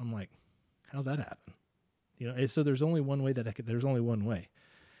hotel. And this, I'm like, how'd that happen? So there's only one way there's only one way.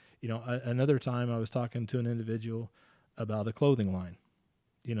 Another time I was talking to an individual about a clothing line,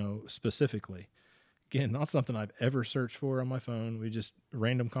 specifically. Again, not something I've ever searched for on my phone. We just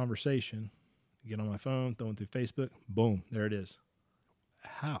random conversation. Get on my phone, throwing through Facebook, boom, there it is.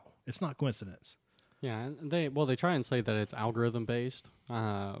 How? It's not coincidence. Yeah, and they try and say that it's algorithm based,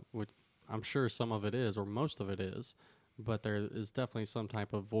 which I'm sure some of it is, or most of it is, but there is definitely some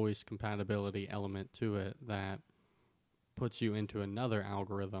type of voice compatibility element to it that puts you into another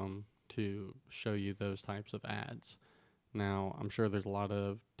algorithm to show you those types of ads. Now, I'm sure there's a lot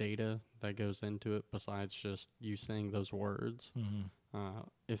of data that goes into it besides just you saying those words. Mm-hmm.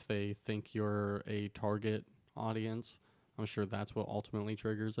 If they think you're a target audience, I'm sure that's what ultimately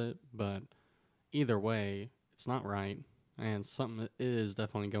triggers it. But either way, it's not right. And something is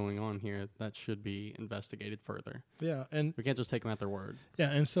definitely going on here that should be investigated further. Yeah, and we can't just take them at their word.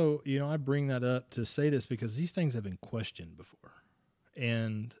 Yeah, and so, I bring that up to say this because these things have been questioned before.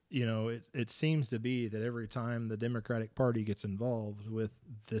 And, it seems to be that every time the Democratic Party gets involved with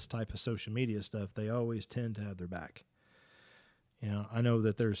this type of social media stuff, they always tend to have their back. I know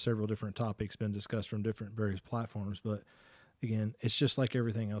that there's several different topics been discussed from different various platforms, but again, it's just like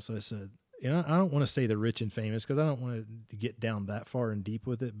everything else I said. I don't want to say the rich and famous because I don't want to get down that far and deep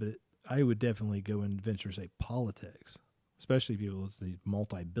with it, but I would definitely go and venture say politics, especially people with these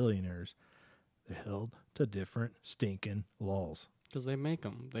multi-billionaires. They're held to different stinking laws. Because they make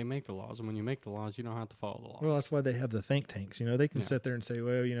them. They make the laws. And when you make the laws, you don't have to follow the laws. Well, that's why they have the think tanks. They can sit there and say,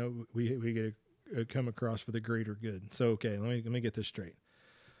 well, we get to come across for the greater good. So, okay, let me get this straight.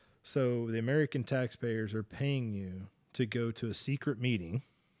 So the American taxpayers are paying you to go to a secret meeting.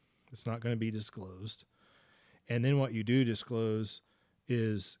 It's not going to be disclosed. And then what you do disclose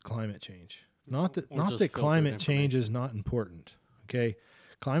is climate change. Not that climate change is not important, okay?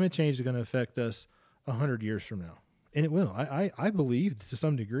 Climate change is going to affect us 100 years from now. And it will. I believe to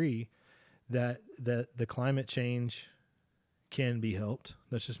some degree that the climate change can be helped.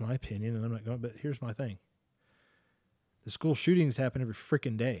 That's just my opinion, and I'm not going. But here's my thing: the school shootings happen every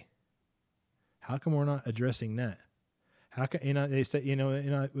freaking day. How come we're not addressing that? How can they say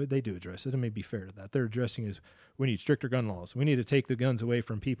they do address it? And maybe be fair to that. They're addressing is we need stricter gun laws. We need to take the guns away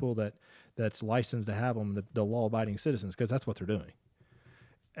from people that's licensed to have them, the law-abiding citizens, because that's what they're doing.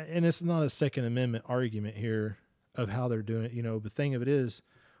 And it's not a Second Amendment argument here of how they're doing it. The thing of it is,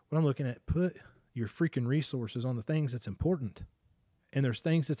 what I'm looking at, put your freaking resources on the things that's important. And there's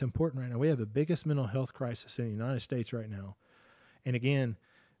things that's important right now. We have the biggest mental health crisis in the United States right now. And again,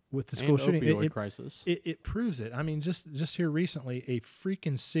 with the school shooting, crisis, it proves it. I mean, just here recently, a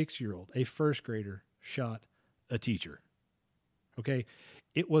freaking 6-year-old, a first grader, shot a teacher. Okay?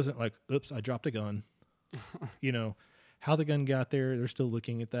 It wasn't like, oops, I dropped a gun. How the gun got there, they're still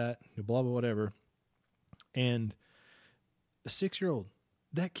looking at that, blah, blah, whatever. And a 6-year-old,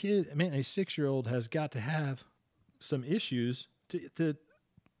 that kid, man, a 6-year-old has got to have some issues to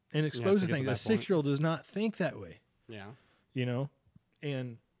expose the things. A 6-year-old does not think that way. Yeah.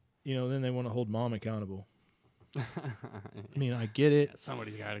 And, then they want to hold mom accountable. I mean, I get it. Yeah,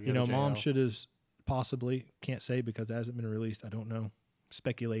 somebody's got to go to jail. Mom should have possibly, can't say because it hasn't been released, I don't know,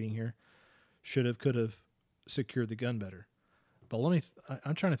 speculating here, should have, could have secured the gun better. But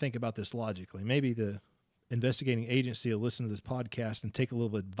I'm trying to think about this logically. Maybe the investigating agency will listen to this podcast and take a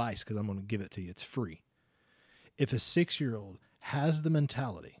little advice because I'm going to give it to you. It's free. If a 6-year-old has the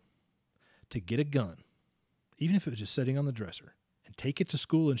mentality to get a gun, even if it was just sitting on the dresser, and take it to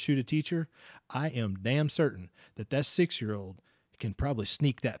school and shoot a teacher, I am damn certain that 6-year-old can probably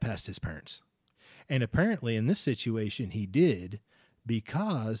sneak that past his parents. And apparently in this situation he did,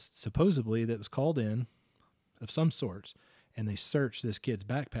 because supposedly that was called in of some sorts, and they searched this kid's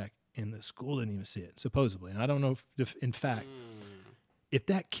backpack, and the school didn't even see it, supposedly. And I don't know if in fact, if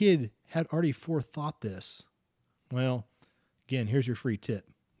that kid had already forethought this, well, again, here's your free tip.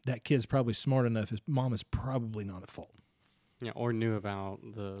 That kid's probably smart enough. His mom is probably not at fault. Yeah, or knew about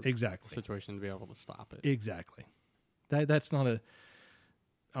the situation to be able to stop it. Exactly. That's not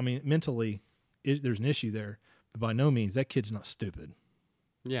mentally, there's an issue there, but by no means, that kid's not stupid.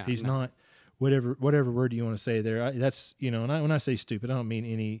 Yeah. He's not, whatever word you want to say there. That's, and when I say stupid, I don't mean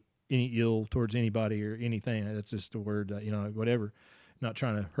any ill towards anybody or anything. That's just a word, whatever. Not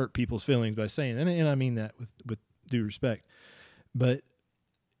trying to hurt people's feelings by saying, and I mean that with due respect. But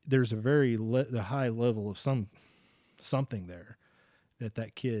there's a very the high level of something there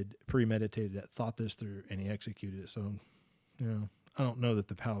that kid premeditated, that thought this through, and he executed it. So, I don't know that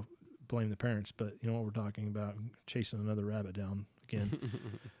blame the parents, but you know what we're talking about, chasing another rabbit down again.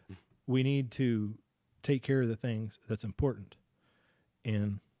 We need to take care of the things that's important.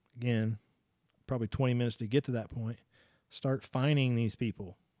 And again, probably 20 minutes to get to that point. Start fining these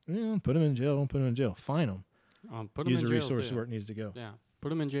people. Put them in jail. Don't put them in jail. Fine them. Put them Use in the jail resources too. where it needs to go. Yeah, put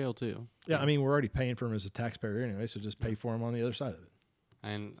them in jail too. Yeah, I mean, we're already paying for them as a taxpayer anyway, so just pay for them on the other side of it.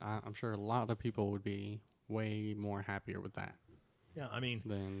 And I'm sure a lot of people would be way more happier with that. Yeah, I mean,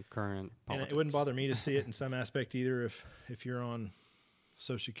 than current politics. And it wouldn't bother me to see it in some aspect either if you're on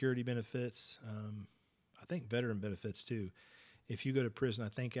Social Security benefits. I think veteran benefits too. If you go to prison, I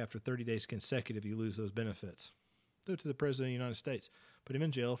think after 30 days consecutive, you lose those benefits. Do it to the President of the United States. Put him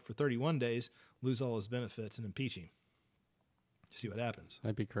in jail for 31 days, lose all his benefits, and impeach him. See what happens.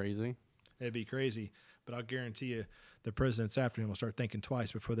 That'd be crazy. It'd be crazy, but I'll guarantee you the presidents after him will start thinking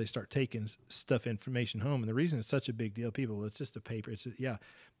twice before they start taking information home. And the reason it's such a big deal, people, it's just a paper.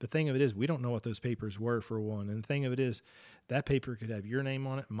 The thing of it is we don't know what those papers were, for one. And the thing of it is that paper could have your name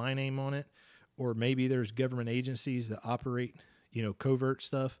on it, my name on it, or maybe there's government agencies that operate, covert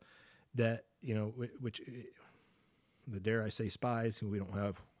stuff that, which dare I say spies, and we don't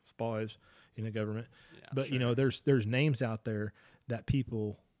have spies in the government. Yeah, but, sure. There's names out there that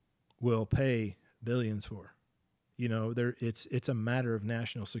people will pay billions for. It's a matter of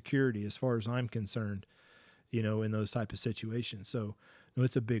national security as far as I'm concerned, in those type of situations. So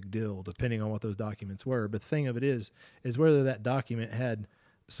it's a big deal depending on what those documents were. But the thing of it is whether that document had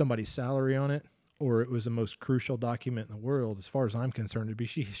somebody's salary on it or it was the most crucial document in the world, as far as I'm concerned,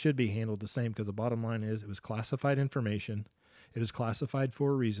 should be handled the same, because the bottom line is it was classified information. It was classified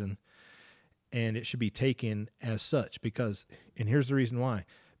for a reason, and it should be taken as such and here's the reason why.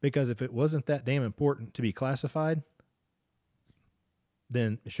 Because if it wasn't that damn important to be classified,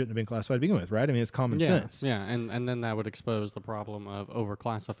 then it shouldn't have been classified to begin with, right? I mean, it's common sense. Yeah, and then that would expose the problem of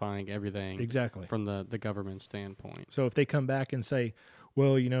overclassifying everything exactly from the government standpoint. So if they come back and say,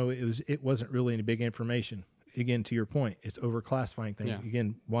 well, it wasn't really any big information, again, to your point, it's overclassifying things. Yeah.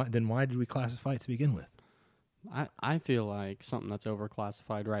 Again, why did we classify it to begin with? I feel like something that's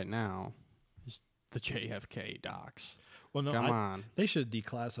overclassified right now is the JFK docs. Well, no, Come on. They should have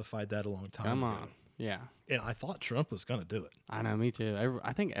declassified that a long time ago. Come on. Yeah. And I thought Trump was going to do it. I know, me too.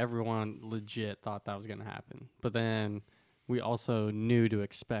 I think everyone legit thought that was going to happen. But then we also knew to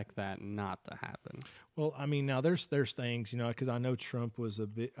expect that not to happen. Well, I mean, now there's things, because I know Trump was a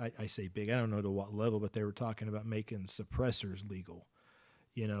bit, I say big, I don't know to what level, but they were talking about making suppressors legal,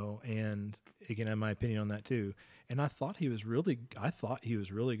 and again, I have my opinion on that too. And I thought he was really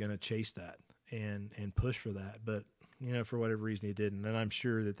going to chase that and push for that. But for whatever reason he didn't. And I'm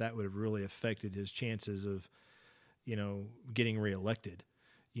sure that would have really affected his chances of, getting reelected,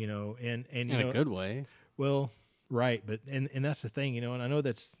 and in a good way. Well, right. But, and that's the thing, and I know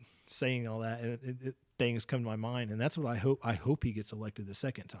that's saying all that, and things come to my mind, and that's what I hope. I hope he gets elected the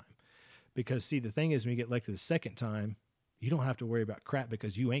second time, because see, the thing is, when you get elected the second time, you don't have to worry about crap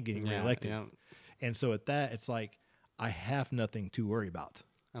because you ain't getting reelected. Yeah. And so at that, it's like, I have nothing to worry about.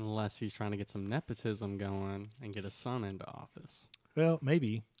 Unless he's trying to get some nepotism going and get his son into office. Well,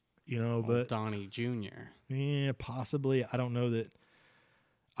 maybe, but Donnie Jr. Yeah, possibly. I don't know that.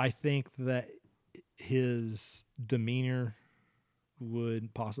 I think that his demeanor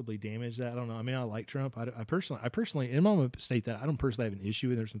would possibly damage that. I don't know. I mean, I like Trump. I personally, and I'm going to state that I don't personally have an issue,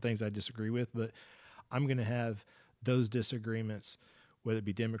 and there's some things I disagree with, but I'm going to have those disagreements, whether it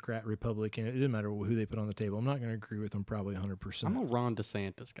be Democrat, Republican, it doesn't matter who they put on the table. I'm not going to agree with them probably 100%. I'm a Ron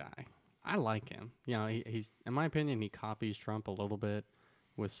DeSantis guy. I like him. He's in my opinion, he copies Trump a little bit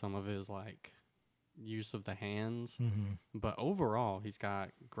with some of his use of the hands. Mm-hmm. But overall, he's got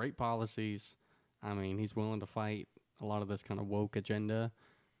great policies. I mean, he's willing to fight a lot of this kind of woke agenda,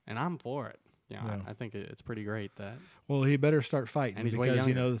 and I'm for it. I think it's pretty great that. Well, he better start fighting, and he's because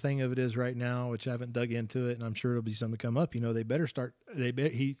the thing of it is right now, which I haven't dug into it, and I'm sure it'll be something to come up. They better start.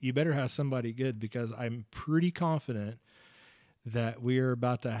 You better have somebody good, because I'm pretty confident that we are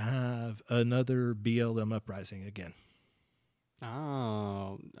about to have another BLM uprising again.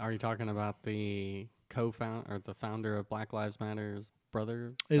 Oh, are you talking about the co-founder or the founder of Black Lives Matter's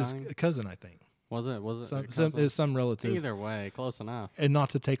brother? His cousin, I think. Was it? Some relative. Either way, close enough. And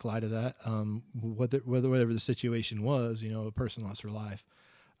not to take light of that, whatever the situation was, a person lost their life.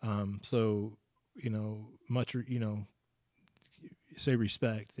 So, much, say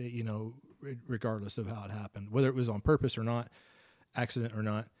respect, regardless of how it happened, whether it was on purpose or not, accident or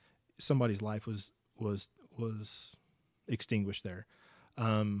not, somebody's life was extinguished there.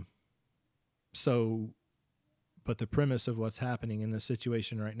 So, but the premise of what's happening in this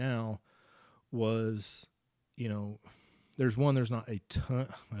situation right now was, there's not a ton,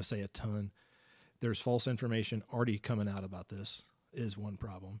 I say a ton, there's false information already coming out about this is one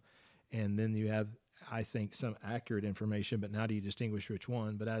problem. And then you have, I think, some accurate information, but now do you distinguish which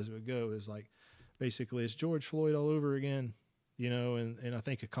one? But as it would go is basically it's George Floyd all over again, and I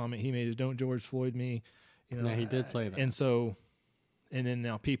think a comment he made is "Don't George Floyd me," Yeah, he did say that. And then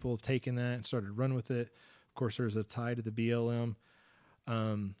now people have taken that and started running with it. Of course, there's a tie to the BLM,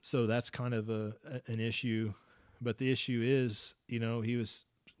 so that's kind of an issue. But the issue is,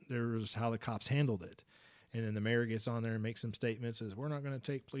 there was how the cops handled it. And then the mayor gets on there and makes some statements, says, we're not going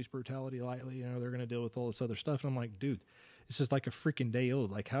to take police brutality lightly. They're going to deal with all this other stuff. And I'm like, dude, this is like a freaking day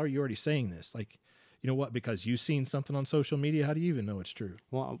old. Like, how are you already saying this? Like, you know what? Because you've seen something on social media, how do you even know it's true?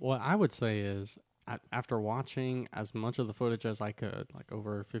 Well, what I would say is, after watching as much of the footage as I could, like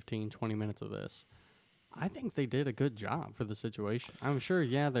over 15, 20 minutes of this, I think they did a good job for the situation. I'm sure,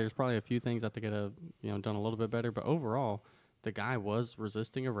 there's probably a few things that they could have, done a little bit better. But overall, the guy was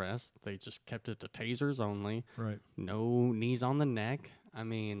resisting arrest. They just kept it to tasers only. Right. No knees on the neck. I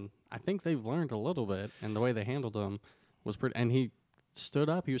mean, I think they've learned a little bit, and the way they handled him was pretty. And he stood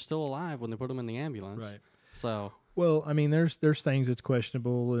up. He was still alive when they put him in the ambulance. Right. So. Well, I mean, there's things that's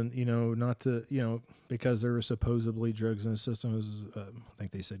questionable, and not to because there were supposedly drugs in the system. It was, I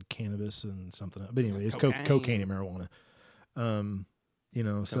think they said cannabis and something else. But anyway, it's cocaine and marijuana.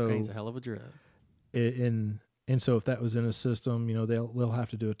 Cocaine's a hell of a drug. And so if that was in a system, they'll have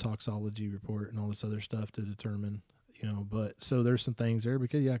to do a toxology report and all this other stuff to determine, But so there's some things there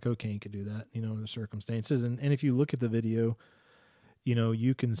because cocaine could do that, in the circumstances. And if you look at the video,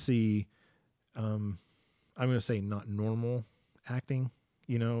 you can see. I'm going to say not normal acting,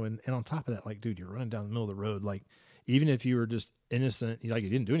 and on top of that, like, dude, you're running down the middle of the road. Like, even if you were just innocent, like you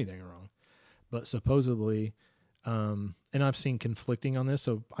didn't do anything wrong, but supposedly, and I've seen conflicting on this,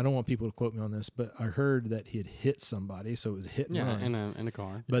 so I don't want people to quote me on this, but I heard that he had hit somebody. So it was a hit and run. in a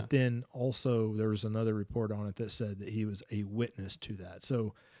car. But then also there was another report on it that said that he was a witness to that.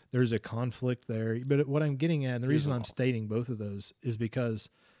 So there's a conflict there. But what I'm getting at, and the reason I'm stating both of those is because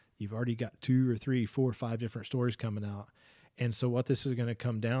you've already got 2 or 3, 4 or 5 different stories coming out. And so what this is going to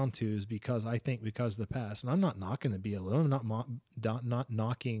come down to is because of the past, and I'm not knocking the BLM, I'm not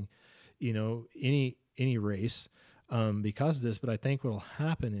knocking, any race because of this, but I think what will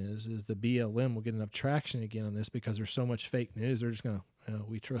happen is the BLM will get enough traction again on this because there's so much fake news. They're just going to,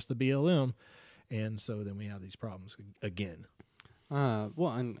 we trust the BLM. And so then we have these problems again. In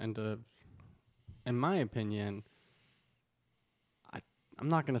my opinion, I'm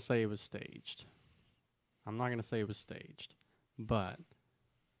not going to say it was staged. But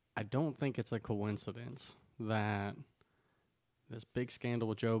I don't think it's a coincidence that this big scandal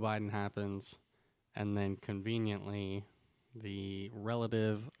with Joe Biden happens and then conveniently the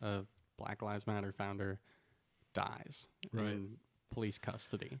relative of Black Lives Matter founder dies in police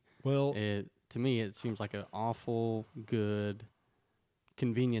custody. Well, to me, it seems like an awful good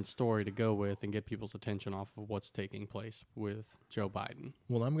convenient story to go with and get people's attention off of what's taking place with Joe Biden.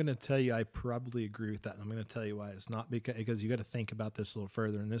 Well, I'm going to tell you, I probably agree with that. And I'm going to tell you why. It's not because you got to think about this a little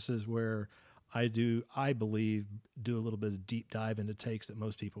further. And this is where I believe, do a little bit of deep dive into takes that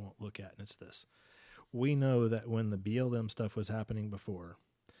most people won't look at. And it's this. We know that when the BLM stuff was happening before,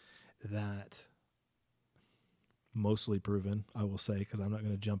 that mostly proven, I will say, because I'm not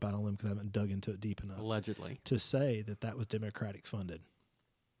going to jump out on them because I haven't dug into it deep enough. Allegedly. To say that was Democratic funded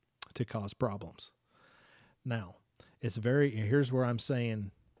to cause problems. Now, here's where I'm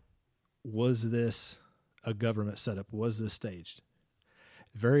saying, was this a government setup? Was this staged?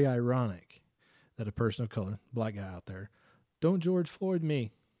 Very ironic that a person of color, black guy out there, don't George Floyd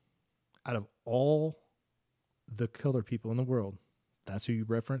me. Out of all the color people in the world, that's who you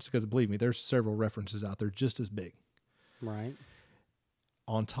reference? Because believe me, there's several references out there just as big. Right.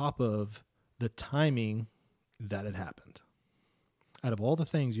 On top of the timing that it happened. Out of all the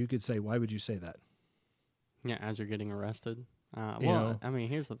things you could say, why would you say that? Yeah, as you're getting arrested. I mean,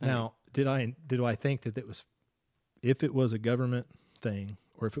 here's the thing. Now, did I think that it was, if it was a government thing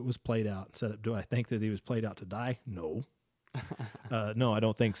or if it was played out and set up, do I think that he was played out to die? No. No, I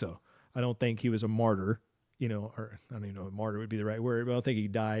don't think so. I don't think he was a martyr, or I don't even know if martyr would be the right word, but I don't think he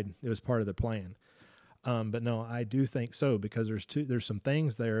died. It was part of the plan. But no, I do think so because there's some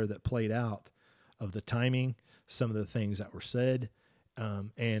things there that played out of the timing, some of the things that were said,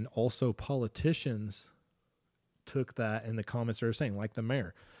 and also politicians took that in the comments they were saying, like the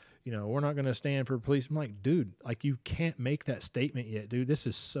mayor, we're not going to stand for police. I'm like, dude, like you can't make that statement yet, dude. This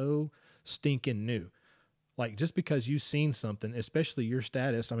is so stinking new. Like just because you've seen something, especially your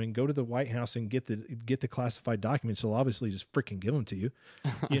status, I mean, go to the White House and get the classified documents. They'll obviously just freaking give them to you,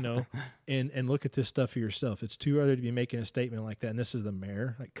 and look at this stuff for yourself. It's too early to be making a statement like that. And this is the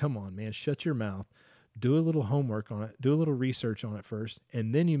mayor. Like, come on, man, shut your mouth. Do a little homework on it. Do a little research on it first,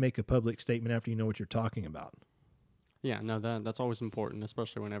 and then you make a public statement after you know what you're talking about. Yeah, no, that's always important,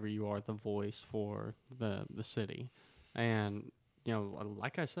 especially whenever you are the voice for the city. And, you know,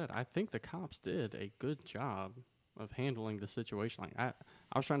 like I said, I think the cops did a good job of handling the situation. Like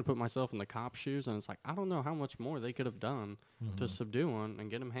I was trying to put myself in the cop's shoes, and it's like I don't know how much more they could have done to subdue him and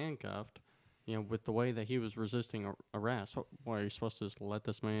get him handcuffed. You know, with the way that he was resisting arrest, what are you supposed to just let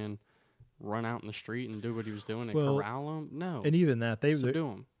this man run out in the street and do what he was doing and corral him? No, and even that they subdue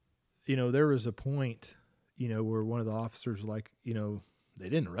him. You know, there was a point, you know, where one of the officers, like, you know, they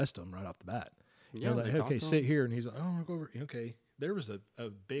didn't arrest him right off the bat. Yeah, you know, like, okay, sit here, and he's like, oh, I'll go over. Okay, there was a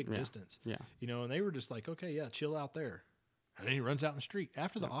big distance. Yeah, you know, and they were just like, okay, yeah, chill out there. And then he runs out in the street.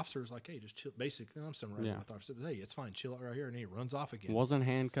 After the officer was like, hey, just chill. Basically, I'm summarizing what the officer said. Hey, it's fine. Chill out right here. And he runs off again. Wasn't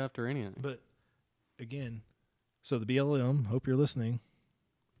handcuffed or anything. But, again, so the BLM, hope you're listening,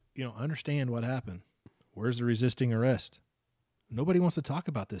 you know, understand what happened. Where's the resisting arrest? Nobody wants to talk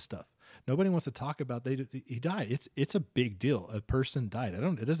about this stuff. Nobody wants to talk about he died. It's a big deal. A person died.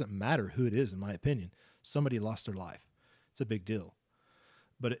 It doesn't matter who it is, in my opinion. Somebody lost their life. It's a big deal.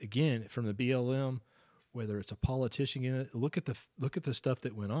 But, again, from the BLM, whether it's a politician in it, look at the stuff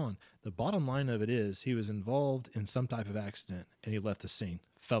that went on. The bottom line of it is he was involved in some type of accident and he left the scene.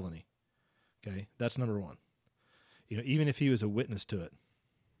 Felony. Okay, that's number one. You know, even if he was a witness to it,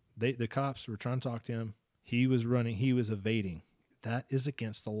 the cops were trying to talk to him. He was running. He was evading. That is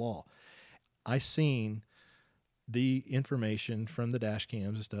against the law. I seen the information from the dash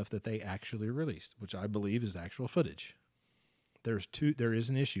cams and stuff that they actually released, which I believe is actual footage. There is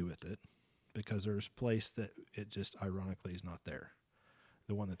an issue with it. Because there's a place that it just ironically is not there.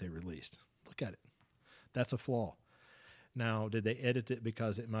 The one that they released. Look at it. That's a flaw. Now, did they edit it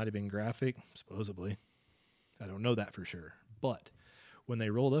because it might have been graphic? Supposedly. I don't know that for sure. But when they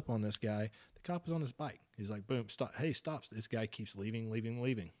rolled up on this guy, the cop was on his bike. He's like, boom, stop. Hey, stop. This guy keeps leaving.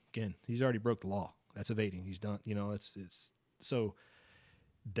 Again, he's already broke the law. That's evading. He's done. You know, it's so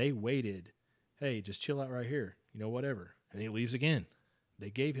they waited. Hey, just chill out right here. You know, whatever. And he leaves again. They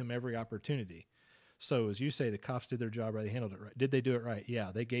gave him every opportunity. So as you say, the cops did their job right. They handled it right. Did they do it right?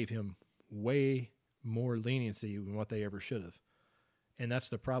 Yeah, they gave him way more leniency than what they ever should have. And that's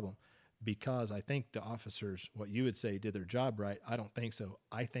the problem. Because I think the officers, what you would say, did their job right. I don't think so.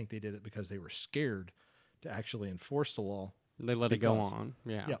 I think they did it because they were scared to actually enforce the law. They let it go on.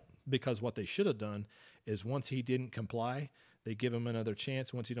 Yeah. Yeah. Because what they should have done is once he didn't comply, they give him another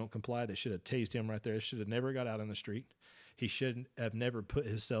chance. Once he don't comply, they should have tased him right there. They should have never got out on the street. He should have never put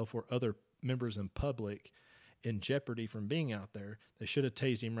himself or other members in public in jeopardy from being out there. They should have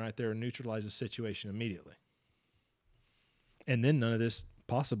tased him right there and neutralized the situation immediately. And then none of this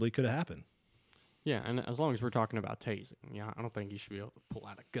possibly could have happened. Yeah, and as long as we're talking about tasing, yeah, I don't think you should be able to pull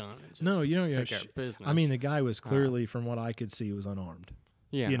out a gun and just take care of business. I mean, the guy was clearly, from what I could see, was unarmed.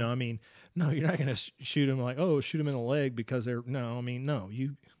 Yeah. You know, I mean, no, you're not going to shoot him like, oh, shoot him in the leg because they're, no, I mean, no,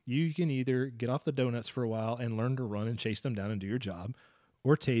 you can either get off the donuts for a while and learn to run and chase them down and do your job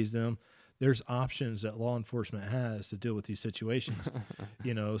or tase them. There's options that law enforcement has to deal with these situations,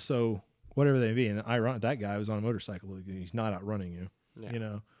 you know, so whatever they be. And ironic, that guy was on a motorcycle. He's not outrunning you, you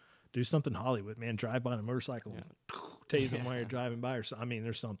know. Do something Hollywood, man. Drive by on a motorcycle, tase them while you're driving by or something. I mean,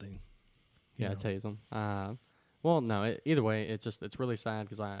 there's something. You know. Tase them. Well, no, either way, it's really sad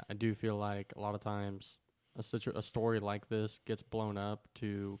because I do feel like a lot of times a story like this gets blown up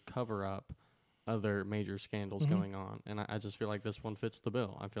to cover up other major scandals going on. And I just feel like this one fits the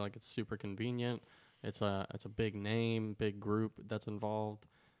bill. I feel like it's super convenient. It's a big name, big group that's involved,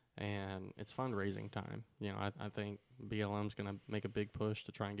 and it's fundraising time. You know, I think BLM's going to make a big push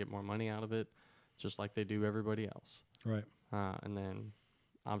to try and get more money out of it, just like they do everybody else. Right. And then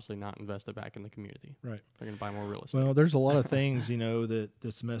obviously not invest it back in the community. Right. They're going to buy more real estate. Well, there's a lot of things, you know,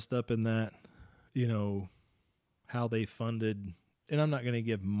 that's messed up in that, you know, how they funded, and I'm not going to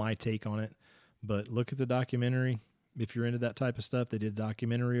give my take on it, but look at the documentary. If you're into that type of stuff, they did a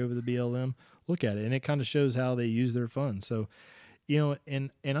documentary over the BLM. Look at it, and it kind of shows how they use their funds. So, you know,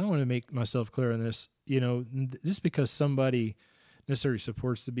 and I want to make myself clear on this, you know, just because somebody necessarily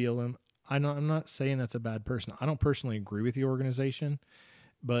supports the BLM, I'm not saying that's a bad person. I don't personally agree with the organization.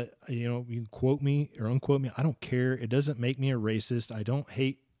 But, you know, you can quote me or unquote me. I don't care. It doesn't make me a racist. I don't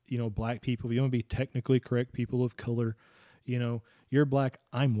hate, you know, black people. If you want to be technically correct, people of color, you know, you're black,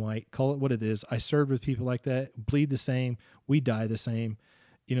 I'm white. Call it what it is. I served with people like that, bleed the same. We die the same.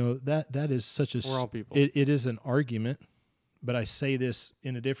 You know, that is such a... We're all people. It is an argument, but I say this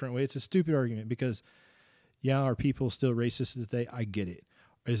in a different way. It's a stupid argument because, yeah, are people still racist today? I get it.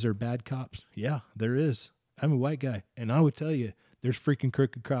 Is there bad cops? Yeah, there is. I'm a white guy, and I would tell you, there's freaking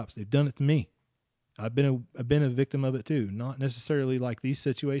crooked cops. They've done it to me. I've been a victim of it too. Not necessarily like these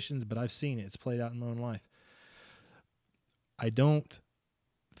situations, but I've seen it. It's played out in my own life. I don't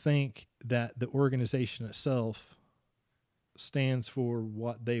think that the organization itself stands for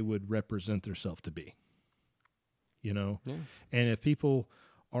what they would represent themselves to be. And if people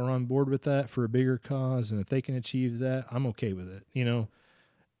are on board with that for a bigger cause, and if they can achieve that, I'm okay with it.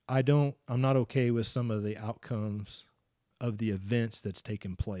 I'm not okay with some of the outcomes of the events that's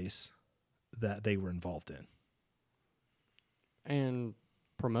taken place that they were involved in. And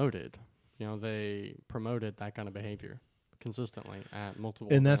promoted. They promoted that kind of behavior consistently at multiple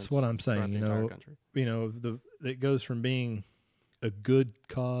and events that's what I'm saying. It goes from being a good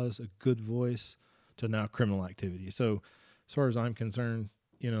cause, a good voice, to now criminal activity. So as far as I'm concerned,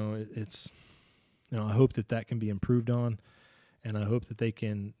 it's I hope that can be improved on, and I hope that they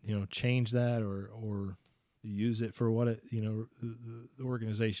can change that or use it for what it the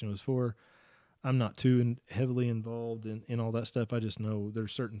organization was for. I'm not too heavily involved in all that stuff. I just know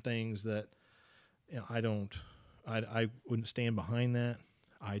there's certain things that I wouldn't stand behind that.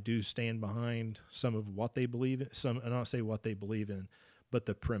 I do stand behind some of what they believe in. And I'll say what they believe in, but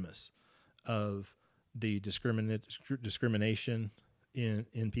the premise of the discrimination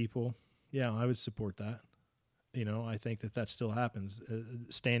in people. Yeah, I would support that. I think that still happens.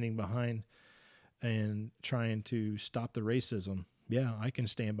 Standing behind and trying to stop the racism. Yeah, I can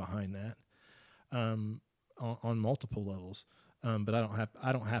stand behind that. On multiple levels, but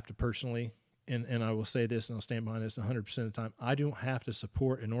I don't have to personally, and I will say this, and I'll stand behind this 100% of the time. I don't have to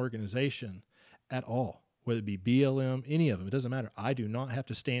support an organization at all, whether it be BLM, any of them. It doesn't matter. I do not have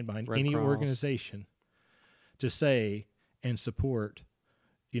to stand behind Red any Cross. organization to say and support,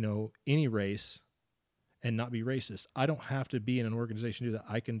 any race and not be racist. I don't have to be in an organization to do that.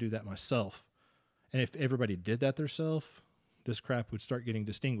 I can do that myself. And if everybody did that themselves, this crap would start getting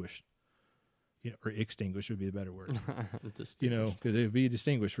distinguished. Or extinguished would be a better word. Because it would be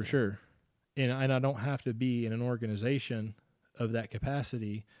distinguished for sure. And I don't have to be in an organization of that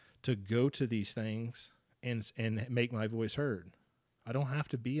capacity to go to these things and make my voice heard. I don't have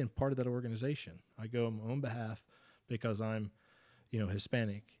to be in part of that organization. I go on my own behalf because I'm,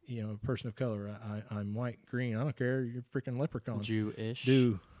 Hispanic, a person of color. I'm white, green. I don't care. You're a freaking leprechaun. Jewish.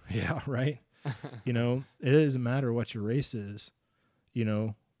 Yeah, right. It doesn't matter what your race is,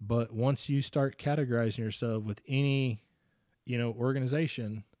 but once you start categorizing yourself with any,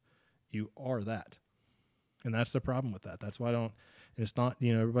 organization, you are that. And that's the problem with that. That's why it's not,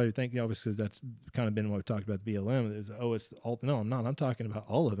 everybody would think, obviously that's kind of been what we talked about BLM. It's all, no, I'm not. I'm talking about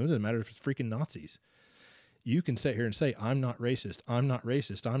all of them. It doesn't matter if it's freaking Nazis. You can sit here and say, I'm not racist. I'm not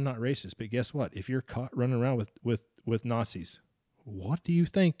racist. I'm not racist. But guess what? If you're caught running around with Nazis, what do you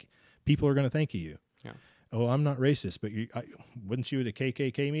think people are going to think of you? Yeah. Oh, I'm not racist, but wouldn't you at a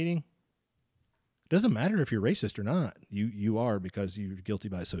KKK meeting? It doesn't matter if you're racist or not. You are, because you're guilty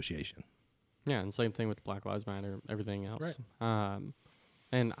by association. Yeah, and same thing with Black Lives Matter, everything else. Right.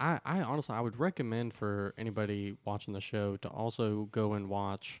 And I honestly, I would recommend for anybody watching the show to also go and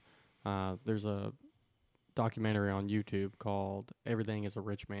watch, there's a documentary on YouTube called Everything is a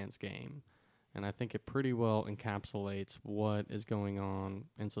Rich Man's Game. And I think it pretty well encapsulates what is going on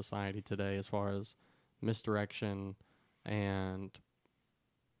in society today as far as misdirection and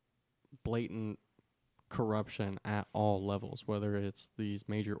blatant corruption at all levels, whether it's these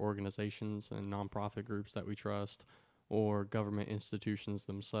major organizations and nonprofit groups that we trust or government institutions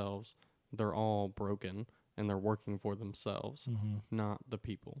themselves. They're all broken and they're working for themselves, not the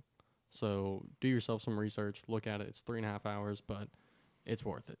people. So do yourself some research, look at it. It's 3.5 hours, but it's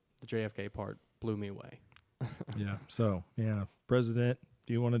worth it. The JFK part blew me away. Yeah. So, President,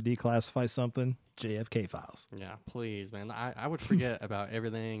 do you want to declassify something? JFK files. Yeah, please, man. I would forget about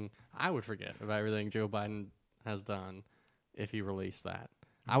everything. I would forget about everything Joe Biden has done if he released that.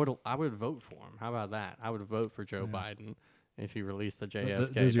 I would vote for him. How about that? I would vote for Joe Biden if he released the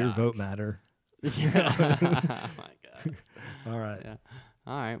JFK. Does your vote matter? Yeah. Oh my God. All right. Yeah.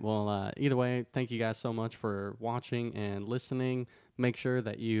 All right. Well, either way, thank you guys so much for watching and listening. Make sure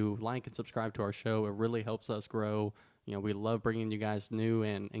that you like and subscribe to our show. It really helps us grow. We love bringing you guys new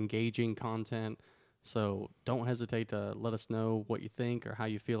and engaging content. So don't hesitate to let us know what you think or how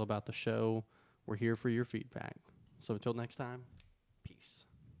you feel about the show. We're here for your feedback. So until next time, peace.